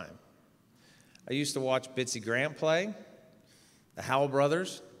full time. I used to watch Bitsy Grant play, the Howell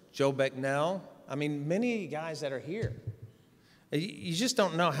brothers, Joe Becknell. I mean, many of you guys that are here. You just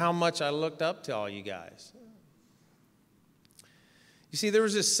don't know how much I looked up to all you guys. You see, there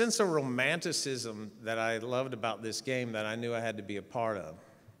was this sense of romanticism that I loved about this game that I knew I had to be a part of.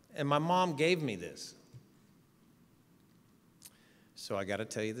 And my mom gave me this. So I got to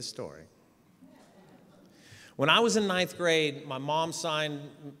tell you the story. When I was in 9th grade, my mom signed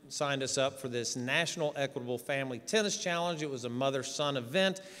us up for this National Equitable Family Tennis Challenge. It was a mother-son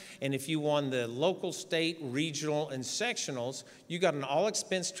event, and if you won the local, state, regional, and sectionals, you got an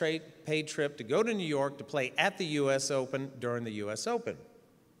all-expense paid trip to go to New York to play at the U.S. Open during the U.S. Open.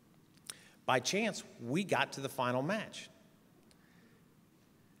 By chance, we got to the final match.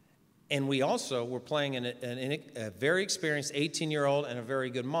 And we also were playing a very experienced 18-year-old and a very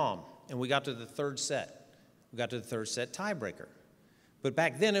good mom, and we got to the third set. We got to the third set tiebreaker. But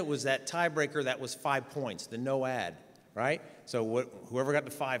back then it was that tiebreaker that was 5 points, the no ad, right? So whoever got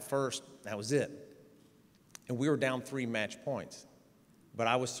to 5 first, that was it. And we were down 3 match points. But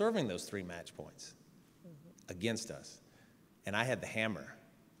I was serving those 3 match points against us. And I had the hammer.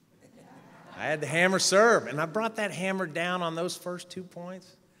 I had the hammer serve. And I brought that hammer down on those first 2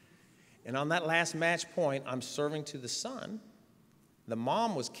 points. And on that last match point, I'm serving to the son. The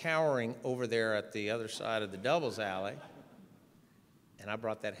mom was cowering over there at the other side of the doubles alley, and I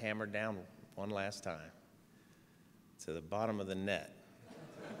brought that hammer down one last time to the bottom of the net.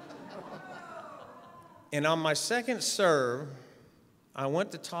 And on my second serve, I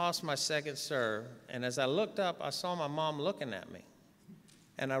went to toss my second serve, and as I looked up, I saw my mom looking at me.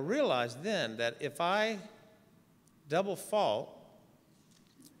 And I realized then that if I double fault,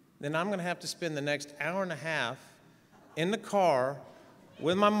 then I'm going to have to spend the next hour and a half in the car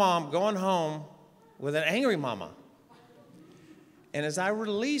with my mom going home with an angry mama. And as I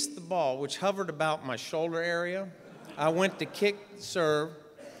released the ball, which hovered about my shoulder area, I went to kick serve.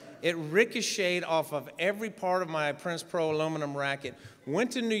 It ricocheted off of every part of my Prince Pro aluminum racket,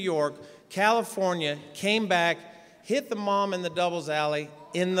 went to New York, California, came back, hit the mom in the doubles alley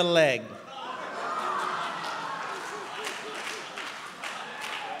in the leg.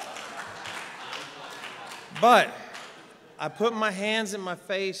 But I put my hands in my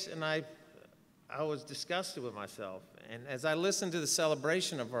face, and I was disgusted with myself. And as I listened to the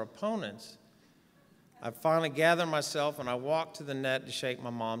celebration of our opponents, I finally gathered myself, and I walked to the net to shake my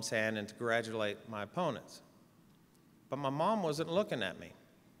mom's hand and to congratulate my opponents. But my mom wasn't looking at me.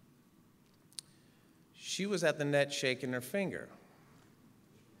 She was at the net shaking her finger.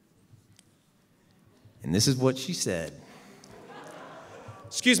 And this is what she said.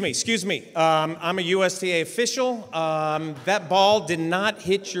 Excuse me. I'm a USTA official. That ball did not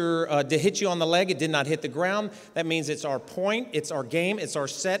hit you on the leg. It did not hit the ground. That means it's our point, it's our game, it's our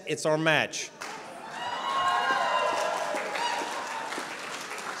set, it's our match.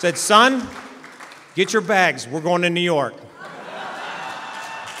 Said, son, get your bags. We're going to New York.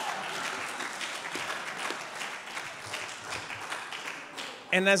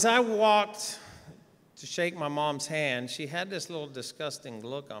 And as I walked to shake my mom's hand, she had this little disgusting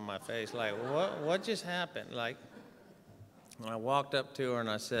look on my face, like, what just happened? Like, when I walked up to her and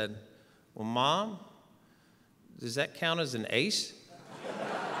I said, well, Mom, does that count as an ace?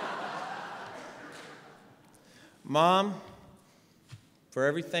 Mom, for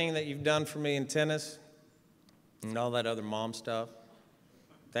everything that you've done for me in tennis and all that other mom stuff,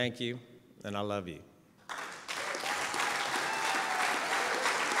 thank you, and I love you.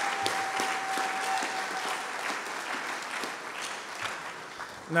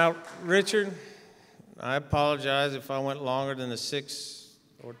 Now, Richard, I apologize if I went longer than the 6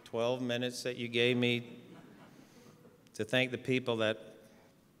 or 12 minutes that you gave me to thank the people that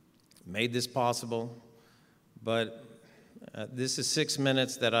made this possible. But this is 6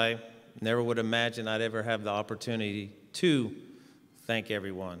 minutes that I never would imagine I'd ever have the opportunity to thank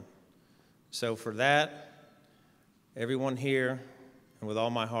everyone. So for that, everyone here, and with all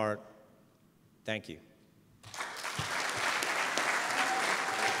my heart, thank you.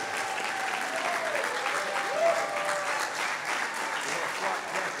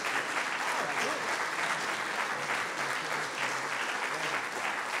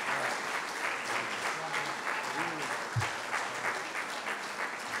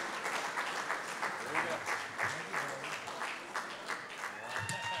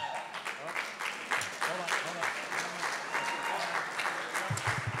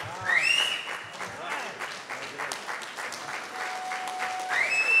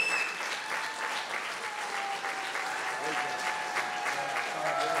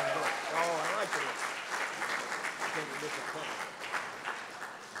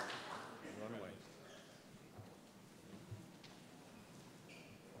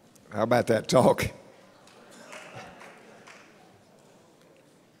 How about that talk?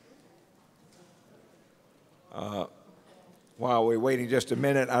 While we're waiting just a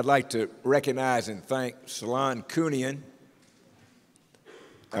minute, I'd like to recognize and thank Salon Kunian,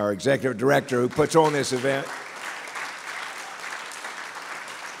 our executive director, who puts on this event.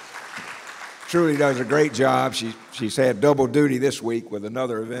 Truly does a great job. She's had double duty this week with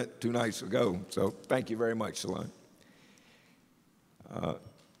another event 2 nights ago. So thank you very much, Salon.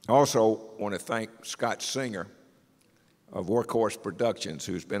 Also want to thank Scott Singer of Workhorse Productions,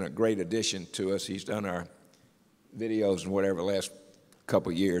 who's been a great addition to us. He's done our videos and whatever the last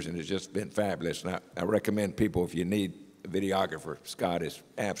couple of years, and it's just been fabulous. And I recommend people, if you need a videographer, Scott is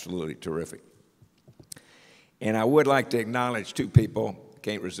absolutely terrific. And I would like to acknowledge 2 people,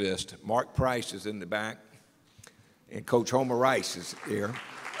 can't resist. Mark Price is in the back, and Coach Homer Rice is here.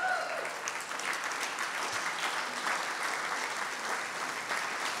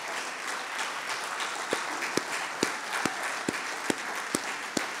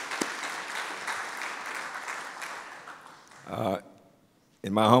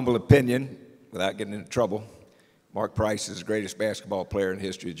 In my humble opinion, without getting into trouble, Mark Price is the greatest basketball player in the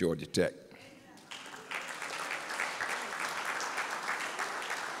history of Georgia Tech.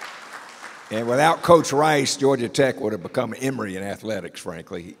 And without Coach Rice, Georgia Tech would have become Emory in athletics,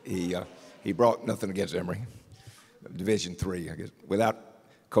 frankly. He brought nothing against Emory, Division III. I guess. Without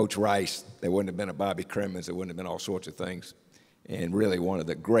Coach Rice, there wouldn't have been a Bobby Crimmins, there wouldn't have been all sorts of things. And really one of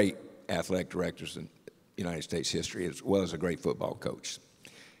the great athletic directors in United States history, as well as a great football coach.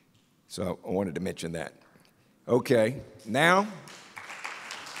 So I wanted to mention that. Okay, now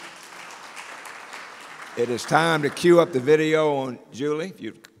it is time to cue up the video on Julie. If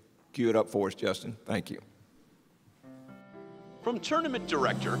you'd cue it up for us, Justin. Thank you. From tournament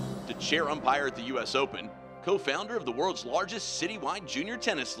director to chair umpire at the U.S. Open, co-founder of the world's largest citywide junior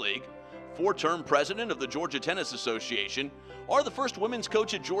tennis league, 4-term president of the Georgia Tennis Association, or the first women's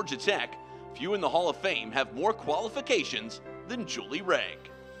coach at Georgia Tech, few in the Hall of Fame have more qualifications than Julie Regg.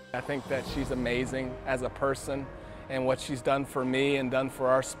 I think that she's amazing as a person, and what she's done for me and done for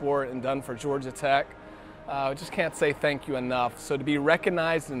our sport and done for Georgia Tech. I just can't say thank you enough. So to be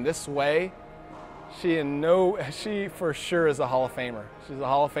recognized in this way, she for sure is a Hall of Famer. She's a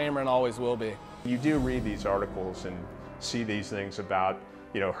Hall of Famer and always will be. You do read these articles and see these things about,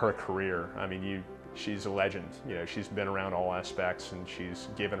 her career. I mean, she's a legend. She's been around all aspects and she's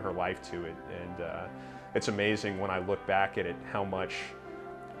given her life to it. And it's amazing when I look back at it how much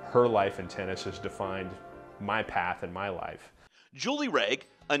her life in tennis has defined my path in my life. Julie Regg,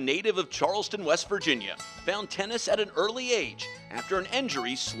 a native of Charleston, West Virginia, found tennis at an early age after an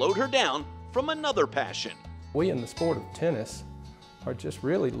injury slowed her down from another passion. We in the sport of tennis are just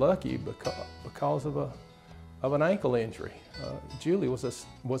really lucky because of an ankle injury. Julie was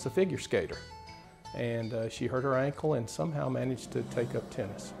a figure skater, and she hurt her ankle and somehow managed to take up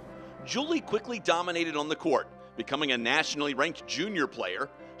tennis. Julie quickly dominated on the court, becoming a nationally ranked junior player.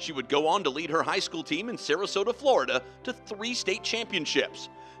 She would go on to lead her high school team in Sarasota, Florida to 3 state championships.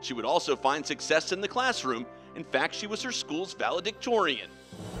 She would also find success in the classroom. In fact, she was her school's valedictorian.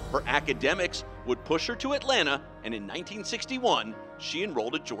 Her academics would push her to Atlanta, and in 1961, she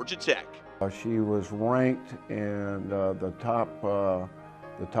enrolled at Georgia Tech. She was ranked in the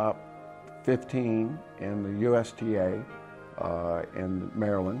top 15 in the USTA in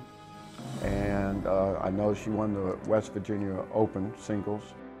Maryland, and I know she won the West Virginia Open singles.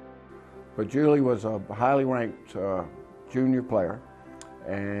 But Julie was a highly ranked junior player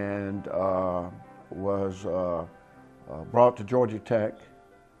and was brought to Georgia Tech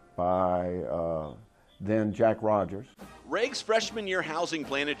by then Jack Rogers. Regg's freshman year housing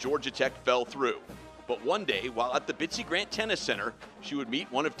plan at Georgia Tech fell through. But one day, while at the Bitsy Grant Tennis Center, she would meet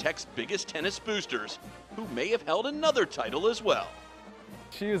one of Tech's biggest tennis boosters, who may have held another title as well.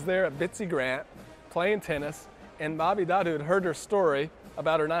 She was there at Bitsy Grant playing tennis, and Bobby Dodd, who had heard her story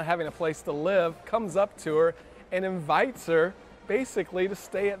about her not having a place to live, comes up to her and invites her basically to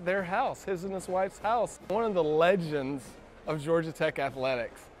stay at their house, his and his wife's house. One of the legends of Georgia Tech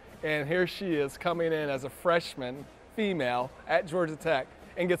athletics. And here she is coming in as a freshman female at Georgia Tech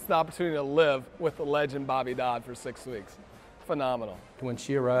and gets the opportunity to live with the legend Bobby Dodd for 6 weeks. Phenomenal. When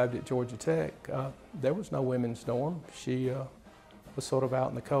she arrived at Georgia Tech, there was no women's dorm. She was sort of out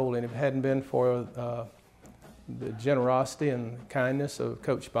in the cold, and if it hadn't been for the generosity and kindness of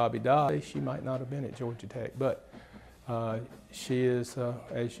Coach Bobby Dodd, she might not have been at Georgia Tech. But she is,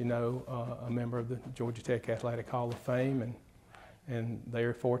 as you know, a member of the Georgia Tech Athletic Hall of Fame, and they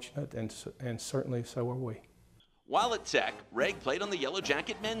are fortunate, and certainly so are we. While at Tech, Regg played on the Yellow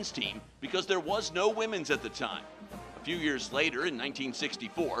Jacket men's team because there was no women's at the time. A A few years later, in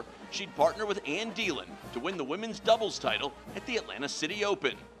 1964, she'd partner with Ann Dealin to win the women's doubles title at the Atlanta City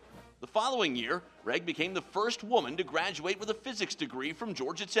Open. The following year, Reg became the first woman to graduate with a physics degree from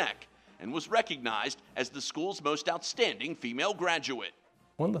Georgia Tech and was recognized as the school's most outstanding female graduate.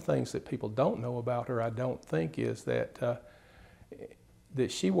 One of the things that people don't know about her, I don't think, is that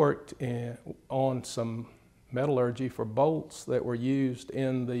she worked on some metallurgy for bolts that were used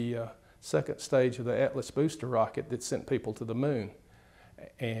in the second stage of the Atlas booster rocket that sent people to the moon.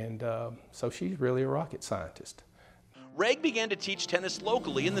 And so she's really a rocket scientist. Reg began to teach tennis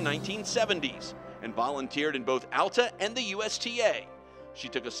locally in the 1970s and volunteered in both ALTA and the USTA. She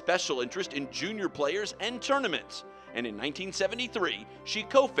took a special interest in junior players and tournaments, and in 1973, she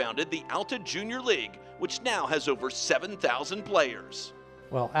co-founded the ALTA Junior League, which now has over 7,000 players.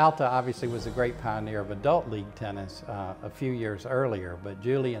 Well, ALTA obviously was a great pioneer of adult league tennis a few years earlier, but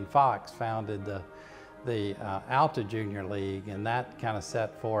Julian Fox founded the ALTA Junior League, and that kind of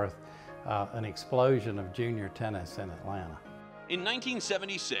set forth an explosion of junior tennis in Atlanta. In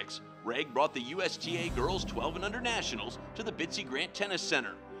 1976, Reg brought the USTA Girls 12 and Under Nationals to the Bitsy Grant Tennis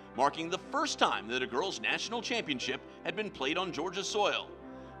Center, marking the first time that a girls' national championship had been played on Georgia soil.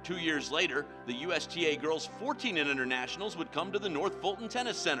 2 years later, the USTA Girls 14 and Under Nationals would come to the North Fulton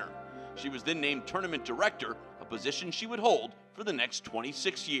Tennis Center. She was then named tournament director, a position she would hold for the next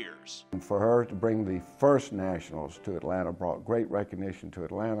 26 years. For her to bring the first nationals to Atlanta brought great recognition to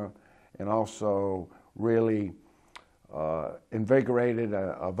Atlanta, and also really invigorated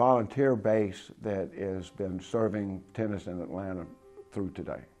a volunteer base that has been serving tennis in Atlanta through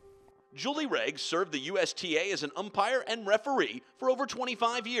today. Julie Reg served the USTA as an umpire and referee for over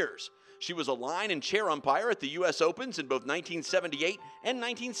 25 years. She was a line and chair umpire at the U.S. Opens in both 1978 and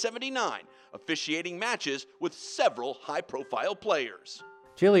 1979, officiating matches with several high-profile players.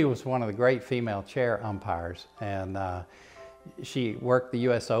 Julie was one of the great female chair umpires, and she worked the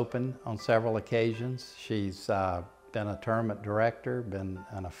U.S. Open on several occasions. She's been a tournament director, been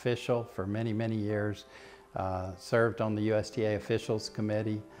an official for many, many years, served on the USTA Officials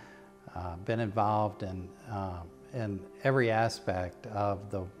Committee, been involved in every aspect of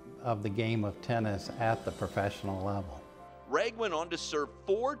the game of tennis at the professional level. Reg went on to serve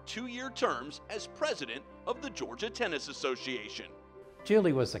 4 two-year terms as president of the Georgia Tennis Association.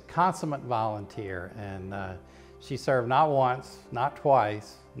 Julie was a consummate volunteer, and she served not once, not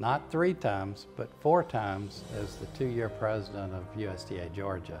twice, not 3 times, but 4 times as the 2-year president of USTA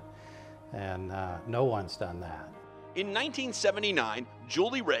Georgia, and no one's done that. In 1979,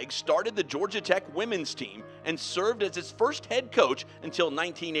 Julie Reg started the Georgia Tech women's team and served as its first head coach until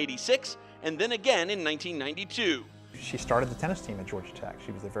 1986, and then again in 1992. She started the tennis team at Georgia Tech.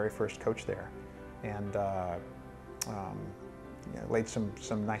 She was the very first coach there, and laid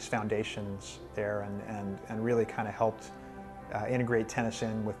some nice foundations there, and really kind of helped integrate tennis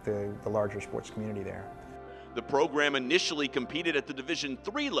in with the larger sports community there. The program initially competed at the Division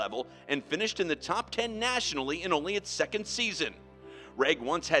III level and finished in the top 10 nationally in only its second season. Reg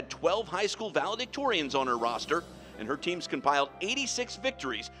once had 12 high school valedictorians on her roster, and her teams compiled 86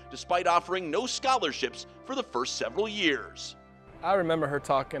 victories despite offering no scholarships for the first several years. I remember her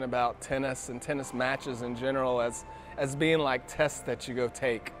talking about tennis and tennis matches in general as being like tests that you go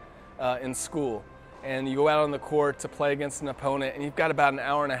take in school. And you go out on the court to play against an opponent, and you've got about an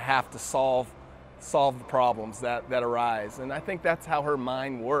hour and a half to solve the problems that arise. And I think that's how her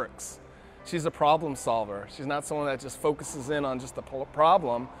mind works. She's a problem solver. She's not someone that just focuses in on just the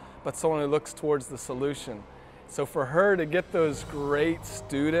problem, but someone who looks towards the solution. So for her to get those great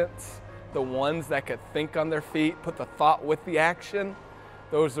students, the ones that could think on their feet, put the thought with the action,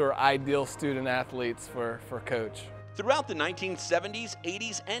 those are ideal student athletes for Coach. Throughout the 1970s,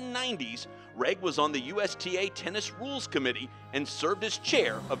 80s, and 90s, Reg was on the USTA Tennis Rules Committee and served as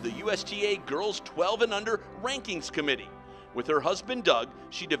chair of the USTA Girls 12 and Under Rankings Committee. With her husband Doug,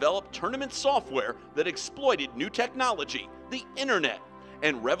 she developed tournament software that exploited new technology, the internet,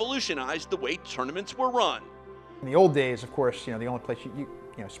 and revolutionized the way tournaments were run. In the old days, of course, the only place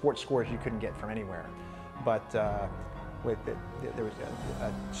sports scores you couldn't get from anywhere, but there was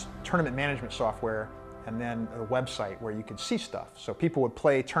a tournament management software, and then a website where you could see stuff. So people would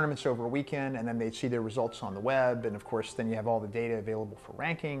play tournaments over a weekend, and then they'd see their results on the web, and of course then you have all the data available for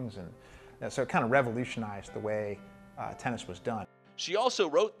rankings, and so it kind of revolutionized the way tennis was done. She also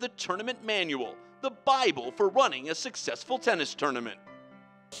wrote the Tournament Manual, the Bible for running a successful tennis tournament.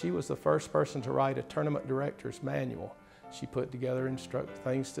 She was the first person to write a tournament director's manual. She put together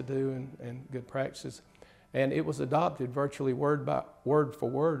things to do and good practices, and it was adopted virtually word for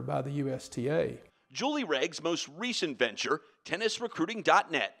word by the USTA. Julie Reg's most recent venture,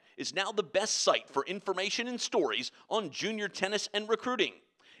 tennisrecruiting.net, is now the best site for information and stories on junior tennis and recruiting.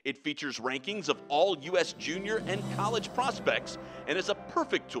 It features rankings of all U.S. junior and college prospects and is a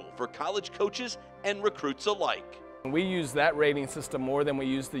perfect tool for college coaches and recruits alike. We use that rating system more than we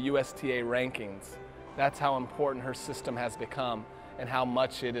use the USTA rankings. That's how important her system has become and how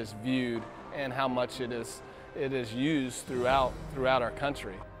much it is viewed and how much it is used throughout our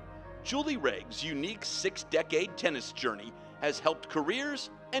country. Julie Regg's unique 6-decade tennis journey has helped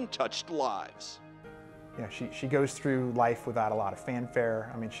careers and touched lives. You know, she goes through life without a lot of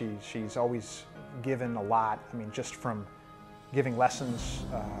fanfare. I mean, she's always given a lot. I mean, just from giving lessons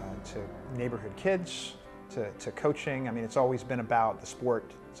to neighborhood kids, to coaching. I mean, it's always been about the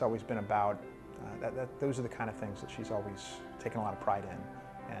sport. It's always been about, those are the kind of things that she's always taken a lot of pride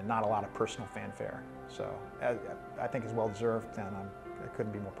in, and not a lot of personal fanfare. So I think it's well-deserved, and I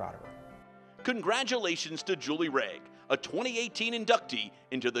couldn't be more proud of her. Congratulations to Julie Regg, a 2018 inductee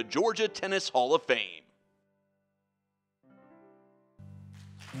into the Georgia Tennis Hall of Fame.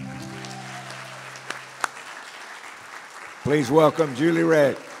 Please welcome Julie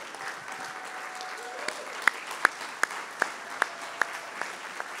Regg.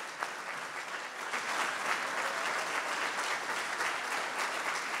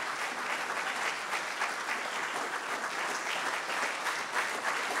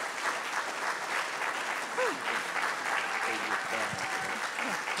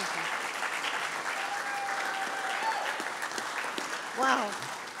 Wow.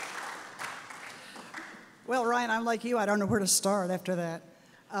 Well, Ryan, I'm like you. I don't know where to start after that.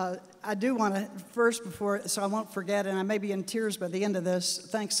 I do want to first, so I won't forget, and I may be in tears by the end of this,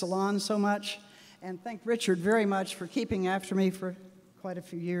 thank Salon so much, and thank Richard very much for keeping after me for quite a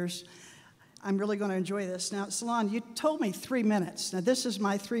few years. I'm really going to enjoy this. Now, Salon, you told me 3 minutes. Now, this is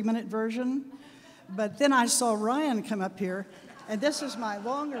my 3-minute version, but then I saw Ryan come up here, and this is my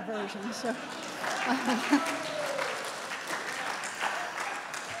longer version. So.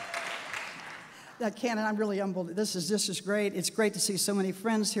 Cannon, I'm really humbled. This is great. It's great to see so many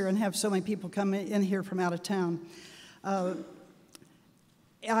friends here and have so many people come in here from out of town. I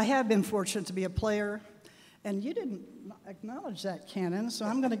have been fortunate to be a player, and you didn't acknowledge that, Cannon, so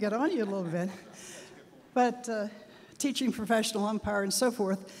I'm going to get on you a little bit. But teaching professional umpire and so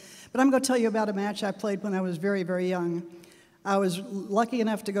forth. But I'm going to tell you about a match I played when I was very, very young. I was lucky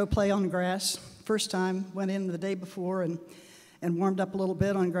enough to go play on grass. First time, went in the day before and warmed up a little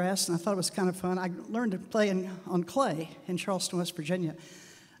bit on grass, and I thought it was kind of fun. I learned to play on clay in Charleston, West Virginia,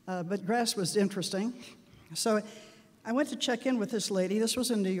 but grass was interesting. So I went to check in with this lady. This was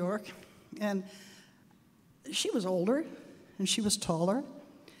in New York, and she was older, and she was taller,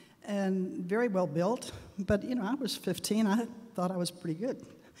 and very well built, but you know, I was 15. I thought I was pretty good.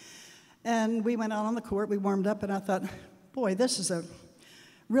 And we went out on the court, we warmed up, and I thought, boy, this is a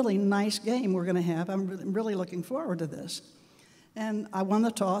really nice game we're going to have. I'm really looking forward to this. And I won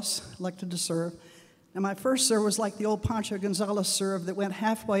the toss, elected to serve. And my first serve was like the old Pancho Gonzalez serve that went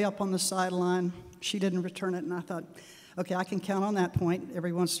halfway up on the sideline. She didn't return it, and I thought, okay, I can count on that point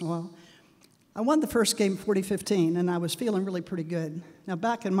every once in a while. I won the first game 40-15, and I was feeling really pretty good. Now,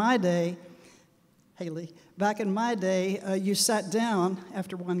 back in my day, Haley, you sat down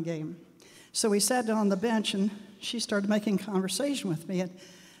after one game. So we sat down on the bench, and she started making conversation with me. And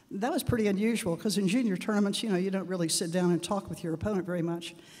that was pretty unusual because in junior tournaments, you know, you don't really sit down and talk with your opponent very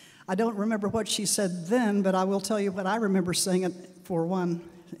much. I don't remember what she said then, but I will tell you what I remember saying at 4-1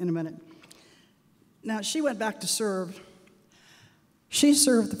 in a minute. Now, she went back to serve. She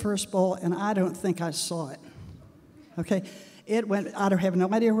served the first ball, and I don't think I saw it. Okay? It went, I have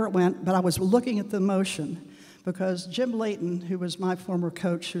no idea where it went, but I was looking at the motion because Jim Layton, who was my former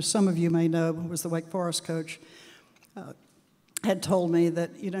coach, who some of you may know was the Wake Forest coach, had told me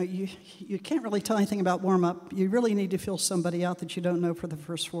that, you know, you can't really tell anything about warm-up. You really need to feel somebody out that you don't know for the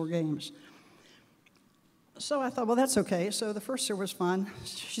first 4 games. So I thought, well, that's okay. So the first serve was fine.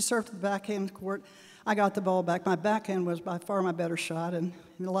 She served to the backhand court. I got the ball back. My backhand was by far my better shot, and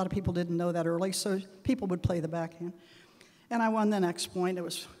a lot of people didn't know that early, so people would play the backhand. And I won the next point. It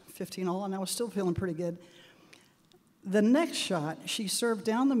was 15-all, and I was still feeling pretty good. The next shot, she served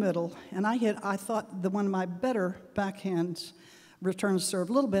down the middle, and I thought, one of my better backhands return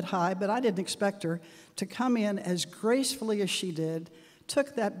serve, a little bit high, but I didn't expect her to come in as gracefully as she did,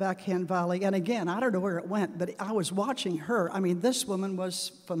 took that backhand volley, and again, I don't know where it went, but I was watching her. I mean, this woman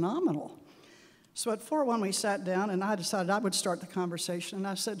was phenomenal. So at 4-1, we sat down, and I decided I would start the conversation, and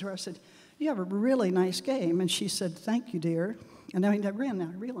I said to her, I said, you have a really nice game, and she said, thank you, dear. And then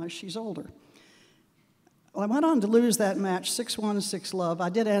I realized she's older. Well, I went on to lose that match, 6-1, 6-love. I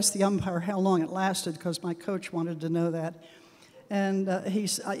did ask the umpire how long it lasted because my coach wanted to know that. And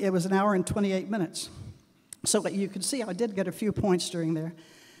it was an hour and 28 minutes. So you can see I did get a few points during there.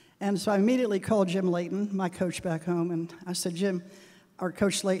 And so I immediately called Jim Layton, my coach back home, and I said, Jim, or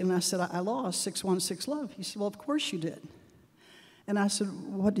Coach Layton, I said, I lost 6-1, 6-love. He said, well, of course you did. And I said,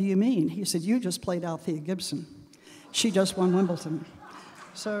 what do you mean? He said, you just played Althea Gibson. She just won Wimbledon.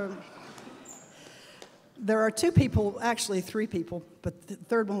 So there are two people, actually three people, but the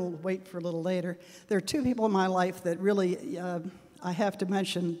third one will wait for a little later. There are two people in my life that really I have to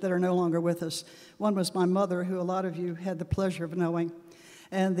mention that are no longer with us. One was my mother, who a lot of you had the pleasure of knowing,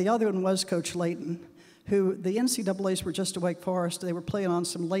 and the other one was Coach Layton, who the NCAAs were just at Wake Forest. They were playing on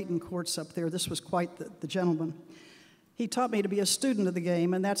some Layton courts up there. This was quite the gentleman. He taught me to be a student of the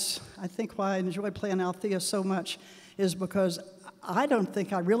game, and that's, I think, why I enjoy playing Althea so much, is because I don't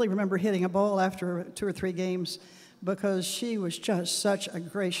think I really remember hitting a ball after 2 or 3 games, because she was just such a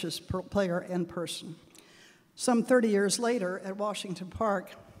gracious player and person. Some 30 years later at Washington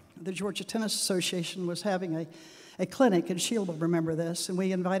Park, the Georgia Tennis Association was having a clinic, and Sheila will remember this, and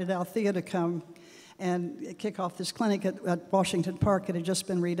we invited Althea to come and kick off this clinic at Washington Park. It had just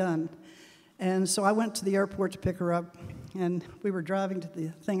been redone. And so I went to the airport to pick her up, and we were driving to the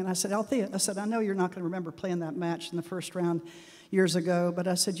thing, and I said, Althea, I said, I know you're not going to remember playing that match in the first round years ago, but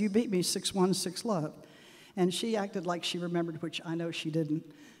I said, you beat me 6-1, 6-love. And she acted like she remembered, which I know she didn't.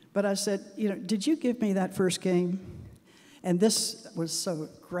 But I said, you know, did you give me that first game? And this was so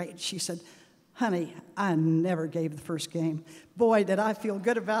great. She said, honey, I never gave the first game. Boy, did I feel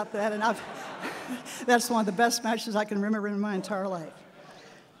good about that. And that's one of the best matches I can remember in my entire life.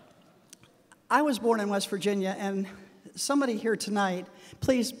 I was born in West Virginia, and somebody here tonight,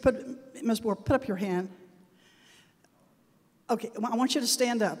 please Ms. Moore, put up your hand. Okay, I want you to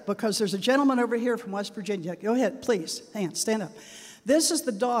stand up, because there's a gentleman over here from West Virginia. Go ahead, please, stand up. This is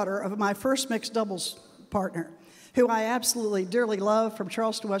the daughter of my first mixed doubles partner, who I absolutely dearly love, from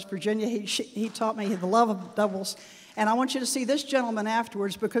Charleston, West Virginia. He taught me the love of doubles. And I want you to see this gentleman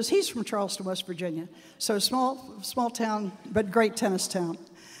afterwards, because he's from Charleston, West Virginia. So small town, but great tennis town.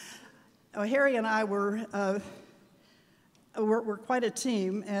 Harry and I were quite a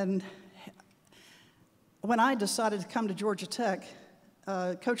team, and when I decided to come to Georgia Tech,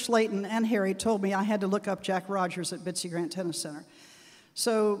 Coach Layton and Harry told me I had to look up Jack Rogers at Bitsy Grant Tennis Center.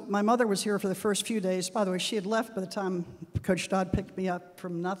 So my mother was here for the first few days. By the way, she had left by the time Coach Dodd picked me up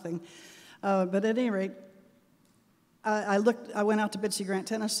from nothing. But at any rate, I went out to Bitsy Grant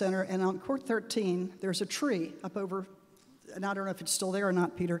Tennis Center, and on court 13, there's a tree up over, and I don't know if it's still there or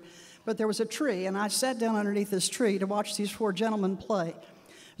not, Peter, but there was a tree, and I sat down underneath this tree to watch these 4 gentlemen play.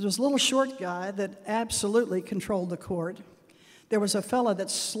 There was a little short guy that absolutely controlled the court. There was a fella that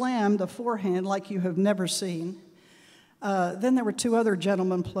slammed a forehand like you have never seen. Then there were 2 other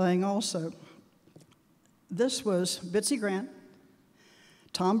gentlemen playing also. This was Bitsy Grant,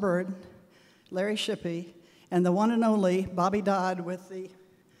 Tom Bird, Larry Shippey, and the one and only Bobby Dodd with the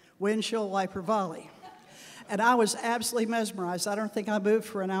windshield wiper volley. And I was absolutely mesmerized. I don't think I moved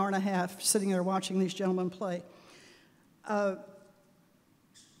for an hour and a half sitting there watching these gentlemen play.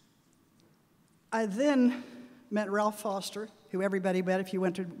 I then met Ralph Foster, who everybody met if you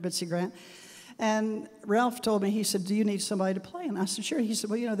went to Bitsy Grant. And Ralph told me, he said, do you need somebody to play? And I said, sure. He said,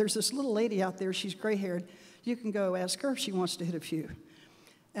 well, you know, there's this little lady out there. She's gray-haired. You can go ask her if she wants to hit a few.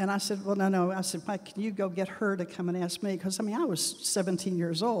 And I said, well, no. I said, Mike, can you go get her to come and ask me? Because, I mean, I was 17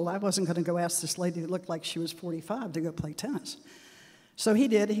 years old. I wasn't going to go ask this lady that looked like she was 45 to go play tennis. So he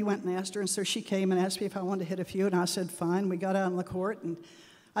did. He went and asked her. And so she came and asked me if I wanted to hit a few. And I said, fine. We got out on the court. And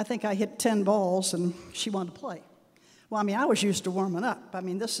I think I hit 10 balls, and she wanted to play. Well, I mean, I was used to warming up. I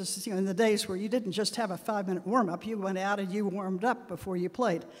mean, this is, you know, in the days where you didn't just have a 5-minute warm-up. You went out and you warmed up before you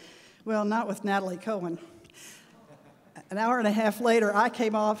played. Well, not with Natalie Cohen. An hour and a half later, I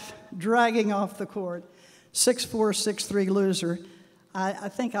came off, dragging off the court, 6'4", 6'3" loser. I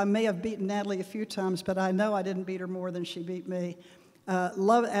think I may have beaten Natalie a few times, but I know I didn't beat her more than she beat me.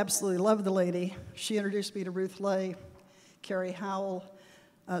 Absolutely love the lady. She introduced me to Ruth Lay, Carrie Howell,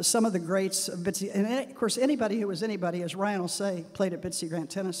 some of the greats of Bitsy. And, of course, anybody who was anybody, as Ryan will say, played at Bitsy Grant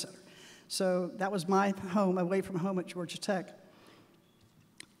Tennis Center. So that was my home, away from home at Georgia Tech.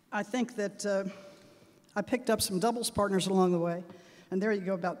 I think that I picked up some doubles partners along the way. And there you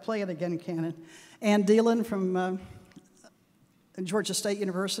go about playing again, Cannon. Ann Dillon from Georgia State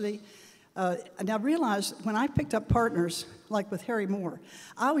University. Now realize, when I picked up partners, like with Harry Moore,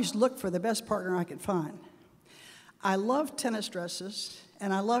 I always looked for the best partner I could find. I loved tennis dresses,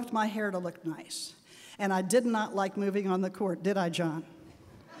 and I loved my hair to look nice. And I did not like moving on the court, did I, John?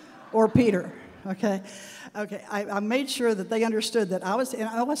 Or Peter, okay? Okay, I made sure that they understood that I was, and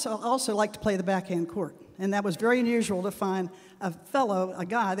I also liked to play the backhand court. and that was very unusual to find a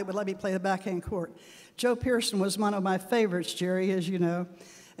guy that would let me play the backhand court. Joe Pearson was one of my favorites, Jerry, as you know,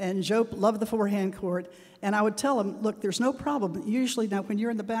 and Joe loved the forehand court, and I would tell him, look, there's no problem. Usually now when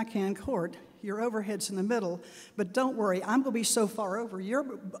you're in the backhand court, your overhead's in the middle, but don't worry, I'm going to be so far over,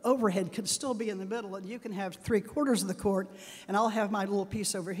 your overhead could still be in the middle, and you can have 3/4 of the court, and I'll have my little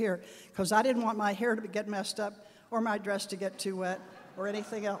piece over here, because I didn't want my hair to get messed up or my dress to get too wet or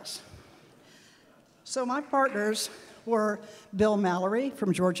anything else. So my partners were Bill Mallory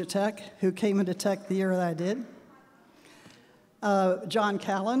from Georgia Tech, who came into Tech the year that I did. John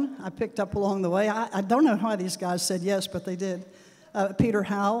Callan, I picked up along the way. I don't know why these guys said yes, but they did. Peter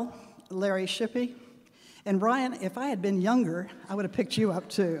Howell, Larry Shippey. And Ryan, if I had been younger, I would have picked you up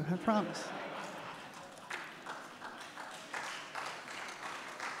too, I promise.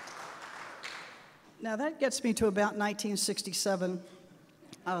 Now that gets me to about 1967.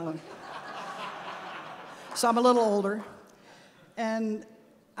 So I'm a little older. And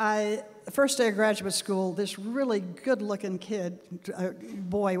the first day of graduate school, this really good-looking kid,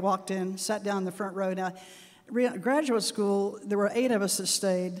 boy, walked in, sat down in the front row. Now, graduate school, there were 8 of us that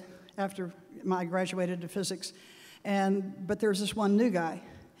stayed after I graduated to physics, but there was this one new guy.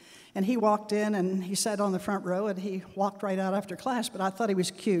 And he walked in, and he sat on the front row, and he walked right out after class, but I thought he was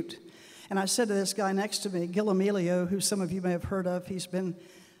cute. And I said to this guy next to me, Gil Amelio, who some of you may have heard of, he's been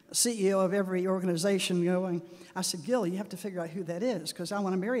CEO of every organization going. I said, Gil, you have to figure out who that is, because I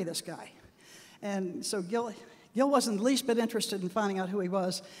want to marry this guy. And so Gil wasn't the least bit interested in finding out who he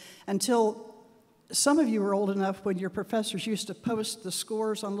was until some of you were old enough when your professors used to post the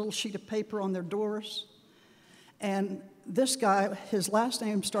scores on a little sheet of paper on their doors. And this guy, his last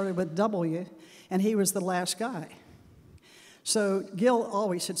name started with W, and he was the last guy. So Gil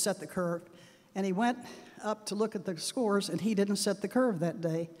always had set the curve, and he went up to look at the scores, and he didn't set the curve that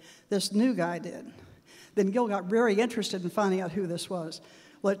day. This new guy did. Then Gil got very interested in finding out who this was.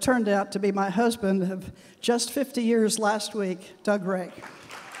 Well, it turned out to be my husband of just 50 years last week, Doug Ray.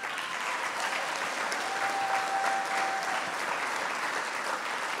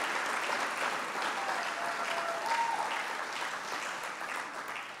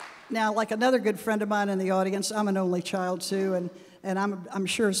 Now, like another good friend of mine in the audience, I'm an only child too, and I'm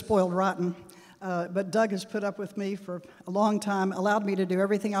sure spoiled rotten. But Doug has put up with me for a long time, allowed me to do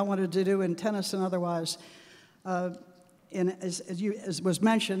everything I wanted to do in tennis and otherwise. As was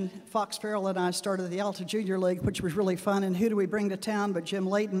mentioned, Fox Farrell and I started the Alta Junior League, which was really fun. And who do we bring to town but Jim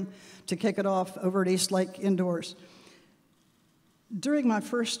Layton to kick it off over at East Lake Indoors? During my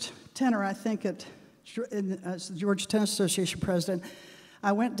first tenure, I think, as the Georgia Tennis Association president,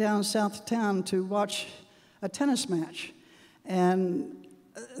 I went down south town to watch a tennis match. And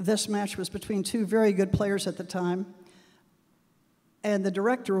this match was between 2 very good players at the time, and the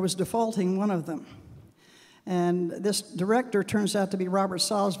director was defaulting one of them. And this director turns out to be Robert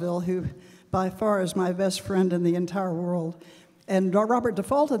Salzville, who by far is my best friend in the entire world. And Robert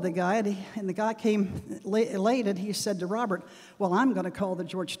defaulted the guy, and the guy came late, and he said to Robert, well, I'm going to call the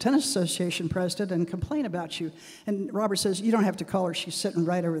Georgia Tennis Association president and complain about you. And Robert says, you don't have to call her, she's sitting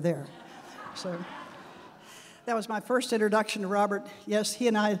right over there. So that was my first introduction to Robert. Yes, he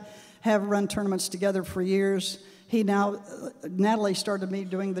and I have run tournaments together for years. Natalie started me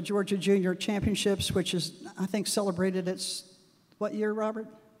doing the Georgia Junior Championships, which is, I think, celebrated its, what year, Robert?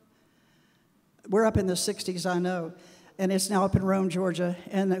 We're up in the 60s, I know. And it's now up in Rome, Georgia.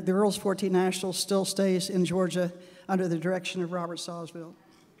 And the Girls 14 Nationals still stays in Georgia under the direction of Robert Salzville.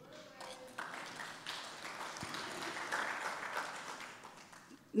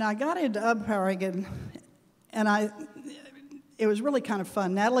 Now, I got into umpiring, and it was really kind of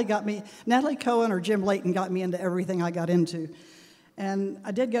fun. Natalie Cohen or Jim Layton got me into everything I got into. And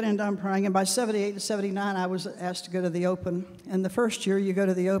I did get into umpiring, and by 78 to 79, I was asked to go to the Open. And the first year you go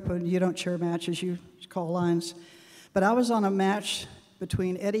to the Open, you don't chair matches, you call lines. But I was on a match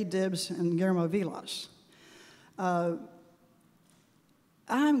between Eddie Dibbs and Guillermo Vilas. I'm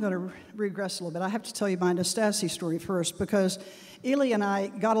going to regress a little bit. I have to tell you my Nastasi story first, because Ely and I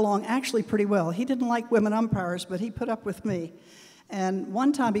got along actually pretty well. He didn't like women umpires, but he put up with me. And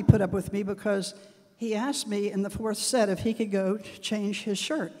one time he put up with me because he asked me in the 4th set if he could go change his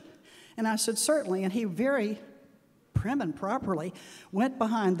shirt. And I said, certainly. And he very prim and properly went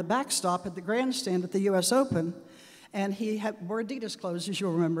behind the backstop at the grandstand at the U.S. Open. And he wore Adidas clothes, as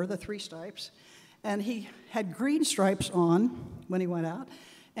you'll remember, the 3 stripes. And he had green stripes on when he went out.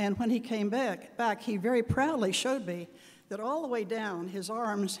 And when he came back, he very proudly showed me that all the way down his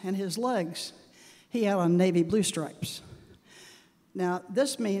arms and his legs, he had on navy blue stripes. Now,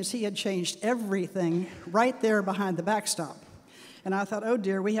 this means he had changed everything right there behind the backstop. And I thought, oh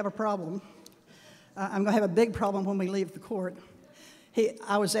dear, we have a problem. I'm going to have a big problem when we leave the court.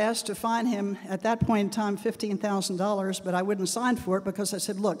 I was asked to fine him at that point in time $15,000, but I wouldn't sign for it because I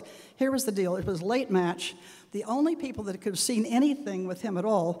said, look, here was the deal. It was a late match. The only people that could have seen anything with him at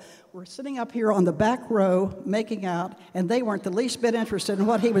all were sitting up here on the back row making out, and they weren't the least bit interested in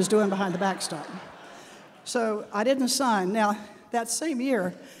what he was doing behind the backstop. So I didn't sign. Now, that same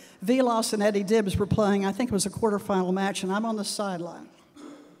year, Vilas and Eddie Dibbs were playing, I think it was a quarterfinal match, and I'm on the sideline.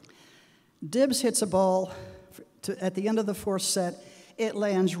 Dibbs hits a ball at the end of the fourth set. It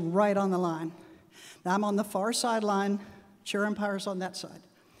lands right on the line. Now, I'm on the far sideline, chair umpire's on that side.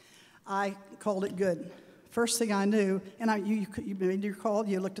 I called it good. First thing I knew, and you made your call,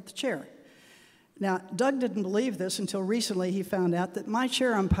 you looked at the chair. Now, Doug didn't believe this until recently he found out that my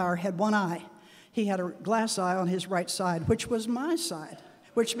chair umpire had one eye. He had a glass eye on his right side, which was my side,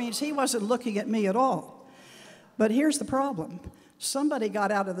 which means he wasn't looking at me at all. But here's the problem. Somebody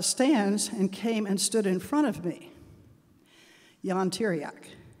got out of the stands and came and stood in front of me. Jan Tiriak.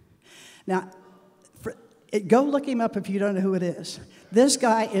 Now, go look him up if you don't know who it is. This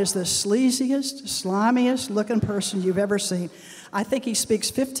guy is the sleaziest, slimiest looking person you've ever seen. I think he speaks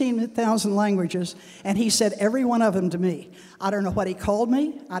 15,000 languages, and he said every one of them to me. I don't know what he called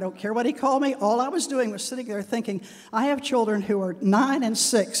me. I don't care what he called me. All I was doing was sitting there thinking, I have children who are 9 and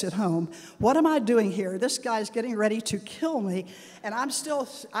 6 at home. What am I doing here? This guy's getting ready to kill me, and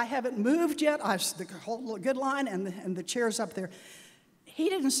I haven't moved yet. The whole good line, and the chair's up there. He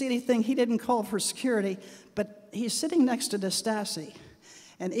didn't see anything. He didn't call for security, but he's sitting next to Nastasi.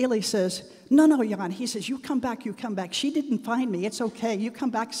 And Eli says, no, Jan. He says, you come back, you come back. She didn't find me. It's okay. You come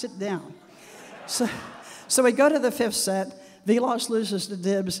back, sit down. So we go to the fifth set. Vilas loses to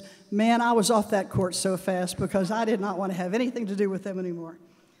Dibbs. Man, I was off that court so fast because I did not want to have anything to do with them anymore.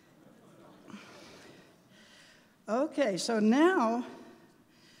 Okay, so now,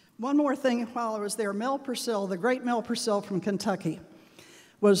 one more thing while I was there. Mel Purcell, the great Mel Purcell from Kentucky,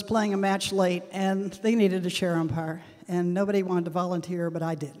 was playing a match late, and they needed a chair umpire, and nobody wanted to volunteer, but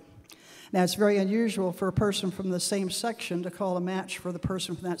I did. Now, it's very unusual for a person from the same section to call a match for the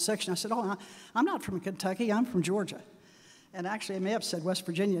person from that section. I said, oh, I'm not from Kentucky, I'm from Georgia. And actually, I may have said West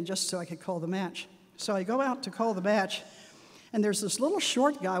Virginia just so I could call the match. So I go out to call the match, and there's this little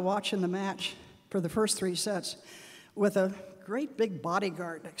short guy watching the match for the first 3 sets with a great big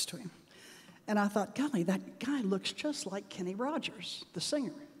bodyguard next to him. And I thought, golly, that guy looks just like Kenny Rogers, the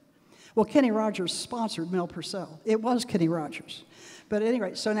singer. Well, Kenny Rogers sponsored Mel Purcell. It was Kenny Rogers. But at any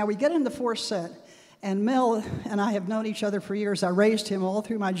rate, so now we get in the fourth set, and Mel and I have known each other for years. I raised him all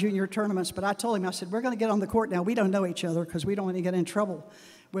through my junior tournaments, but I told him, I said, we're going to get on the court now. We don't know each other because we don't want to get in trouble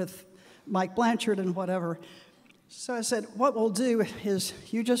with Mike Blanchard and whatever. So I said, what we'll do is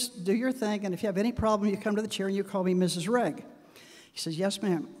you just do your thing, and if you have any problem, you come to the chair and you call me Mrs. Reg. He says, yes,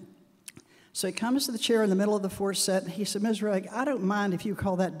 ma'am. So he comes to the chair in the middle of the fourth set, and he said, Ms. Reg, I don't mind if you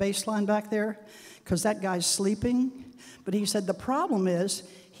call that baseline back there, because that guy's sleeping. But he said, the problem is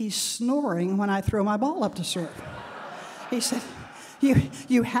he's snoring when I throw my ball up to serve. He said,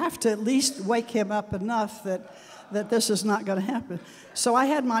 you have to at least wake him up enough that this is not going to happen. So I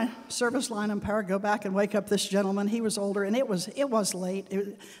had my service line umpire go back and wake up this gentleman. He was older, and it was late.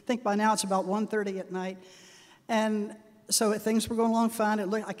 I think by now it's about 1:30 at night. And so things were going along fine.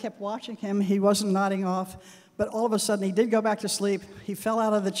 I kept watching him. He wasn't nodding off. But all of a sudden, he did go back to sleep. He fell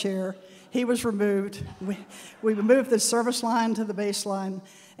out of the chair. He was removed. We moved the service line to the baseline,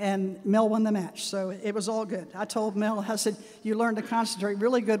 and Mel won the match. So it was all good. I told Mel, I said, you learned to concentrate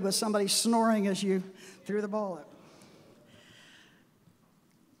really good with somebody snoring as you threw the ball up.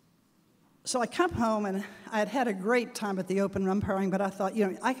 So I come home, and I had had a great time at the Open umpiring, but I thought,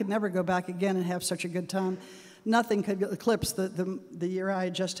 I could never go back again and have such a good time. Nothing could eclipse the year I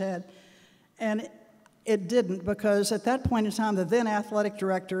had just had. And it didn't, because at that point in time, the then athletic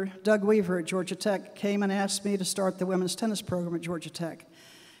director, Doug Weaver at Georgia Tech, came and asked me to start the women's tennis program at Georgia Tech.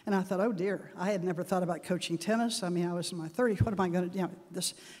 And I thought, oh dear, I had never thought about coaching tennis. I mean, I was in my 30s. What am I going to do?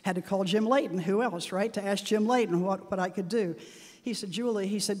 Had to call Jim Layton. Who else, right? To ask Jim Layton what I could do. He said,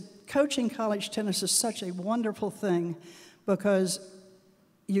 Julie, coaching college tennis is such a wonderful thing because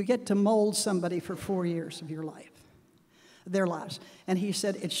you get to mold somebody for 4 years of your life, their lives. And he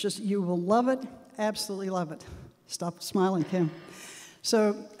said, it's just, you will love it, absolutely love it. Stop smiling, Kim.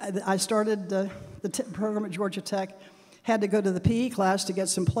 So I started the program at Georgia Tech, had to go to the PE class to get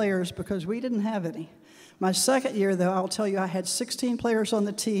some players because we didn't have any. My second year, though, I'll tell you, I had 16 players on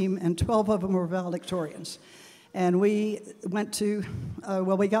the team, and 12 of them were valedictorians. And we went to,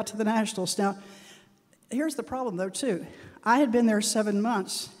 we got to the Nationals. Now, here's the problem, though, too. I had been there 7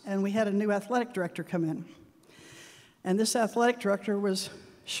 months, and we had a new athletic director come in. And this athletic director was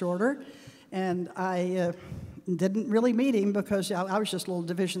shorter, And I didn't really meet him because I was just a little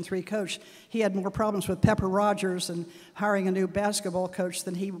Division III coach. He had more problems with Pepper Rogers and hiring a new basketball coach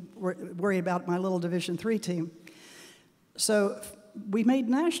than he worried about my little Division III team. So we made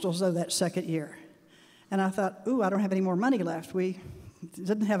nationals, though, that second year. And I thought, ooh, I don't have any more money left. We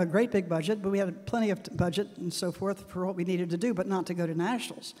didn't have a great big budget, but we had plenty of budget and so forth for what we needed to do, but not to go to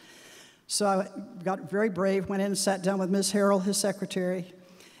nationals. So I got very brave, went in and sat down with Ms. Harrell, his secretary,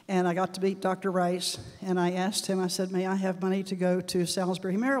 and I got to meet Dr. Rice, and I asked him, I said, may I have money to go to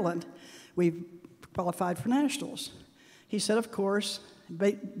Salisbury, Maryland? We've qualified for nationals. He said, of course,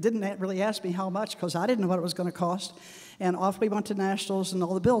 but didn't really ask me how much because I didn't know what it was going to cost. And off we went to nationals, and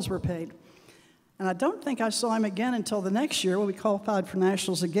all the bills were paid. And I don't think I saw him again until the next year when we qualified for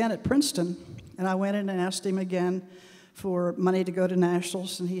nationals again at Princeton. And I went in and asked him again for money to go to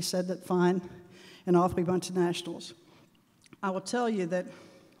nationals, and he said that fine, and off we went to nationals. I will tell you that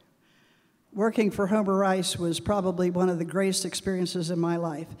working for Homer Rice was probably one of the greatest experiences in my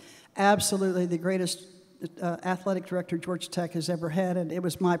life. Absolutely the greatest athletic director Georgia Tech has ever had, and it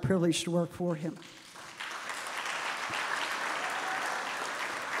was my privilege to work for him.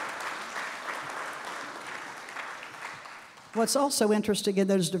 What's also interesting in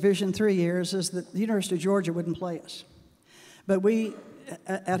those Division III years is that the University of Georgia wouldn't play us. But we,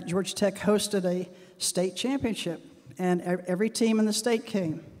 at Georgia Tech, hosted a state championship, and every team in the state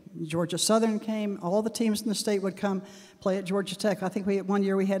came. Georgia Southern came. All the teams in the state would come play at Georgia Tech. I think one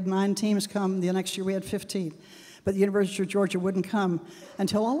year we had 9 teams come. The next year we had 15. But the University of Georgia wouldn't come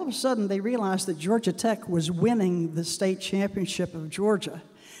until all of a sudden they realized that Georgia Tech was winning the state championship of Georgia.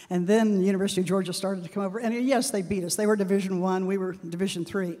 And then the University of Georgia started to come over. And yes, they beat us. They were Division I. We were Division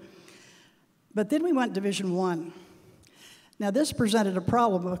III. But then we went Division I. Now, this presented a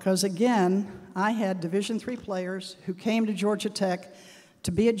problem because, again, I had Division III players who came to Georgia Tech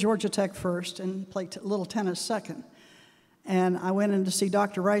to be at Georgia Tech first and play a little tennis second. And I went in to see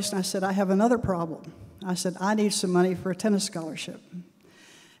Dr. Rice, and I said, I have another problem. I said, I need some money for a tennis scholarship.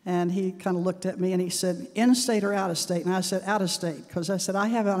 And he kind of looked at me, and he said, in-state or out-of-state? And I said, out-of-state, because I said, I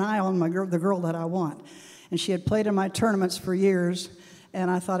have an eye on the girl that I want. And she had played in my tournaments for years, and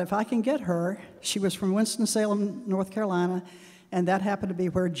I thought, if I can get her, she was from Winston-Salem, North Carolina, and that happened to be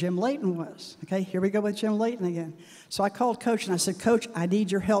where Jim Layton was. Okay, here we go with Jim Layton again. So I called Coach, and I said, Coach, I need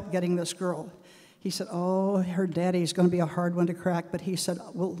your help getting this girl. He said, oh, her daddy's going to be a hard one to crack, but he said,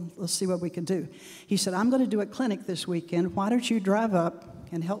 well, let's see what we can do. He said, I'm going to do a clinic this weekend. Why don't you drive up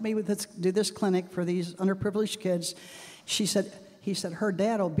and help me with this, do this clinic for these underprivileged kids? He said, her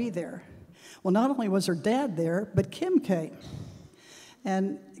dad will be there. Well, not only was her dad there, but Kim came.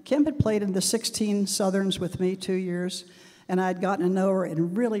 And Kim had played in the 16 Southerns with me 2 years. And I had gotten to know her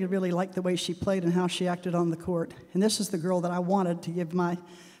and really, really liked the way she played and how she acted on the court. And this is the girl that I wanted to give my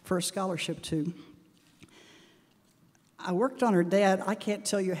first scholarship to. I worked on her dad, I can't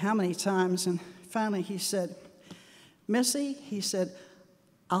tell you how many times, and finally he said, Missy, he said,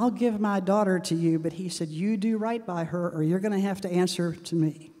 I'll give my daughter to you, but he said, you do right by her or you're going to have to answer to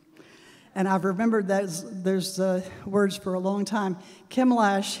me. And I've remembered those words for a long time. Kim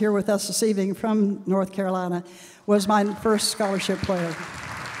Lash, here with us this evening from North Carolina, was my first scholarship player.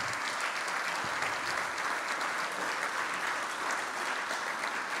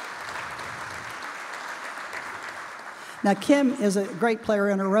 Now, Kim is a great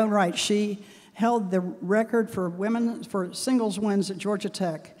player in her own right. She held the record for women for singles wins at Georgia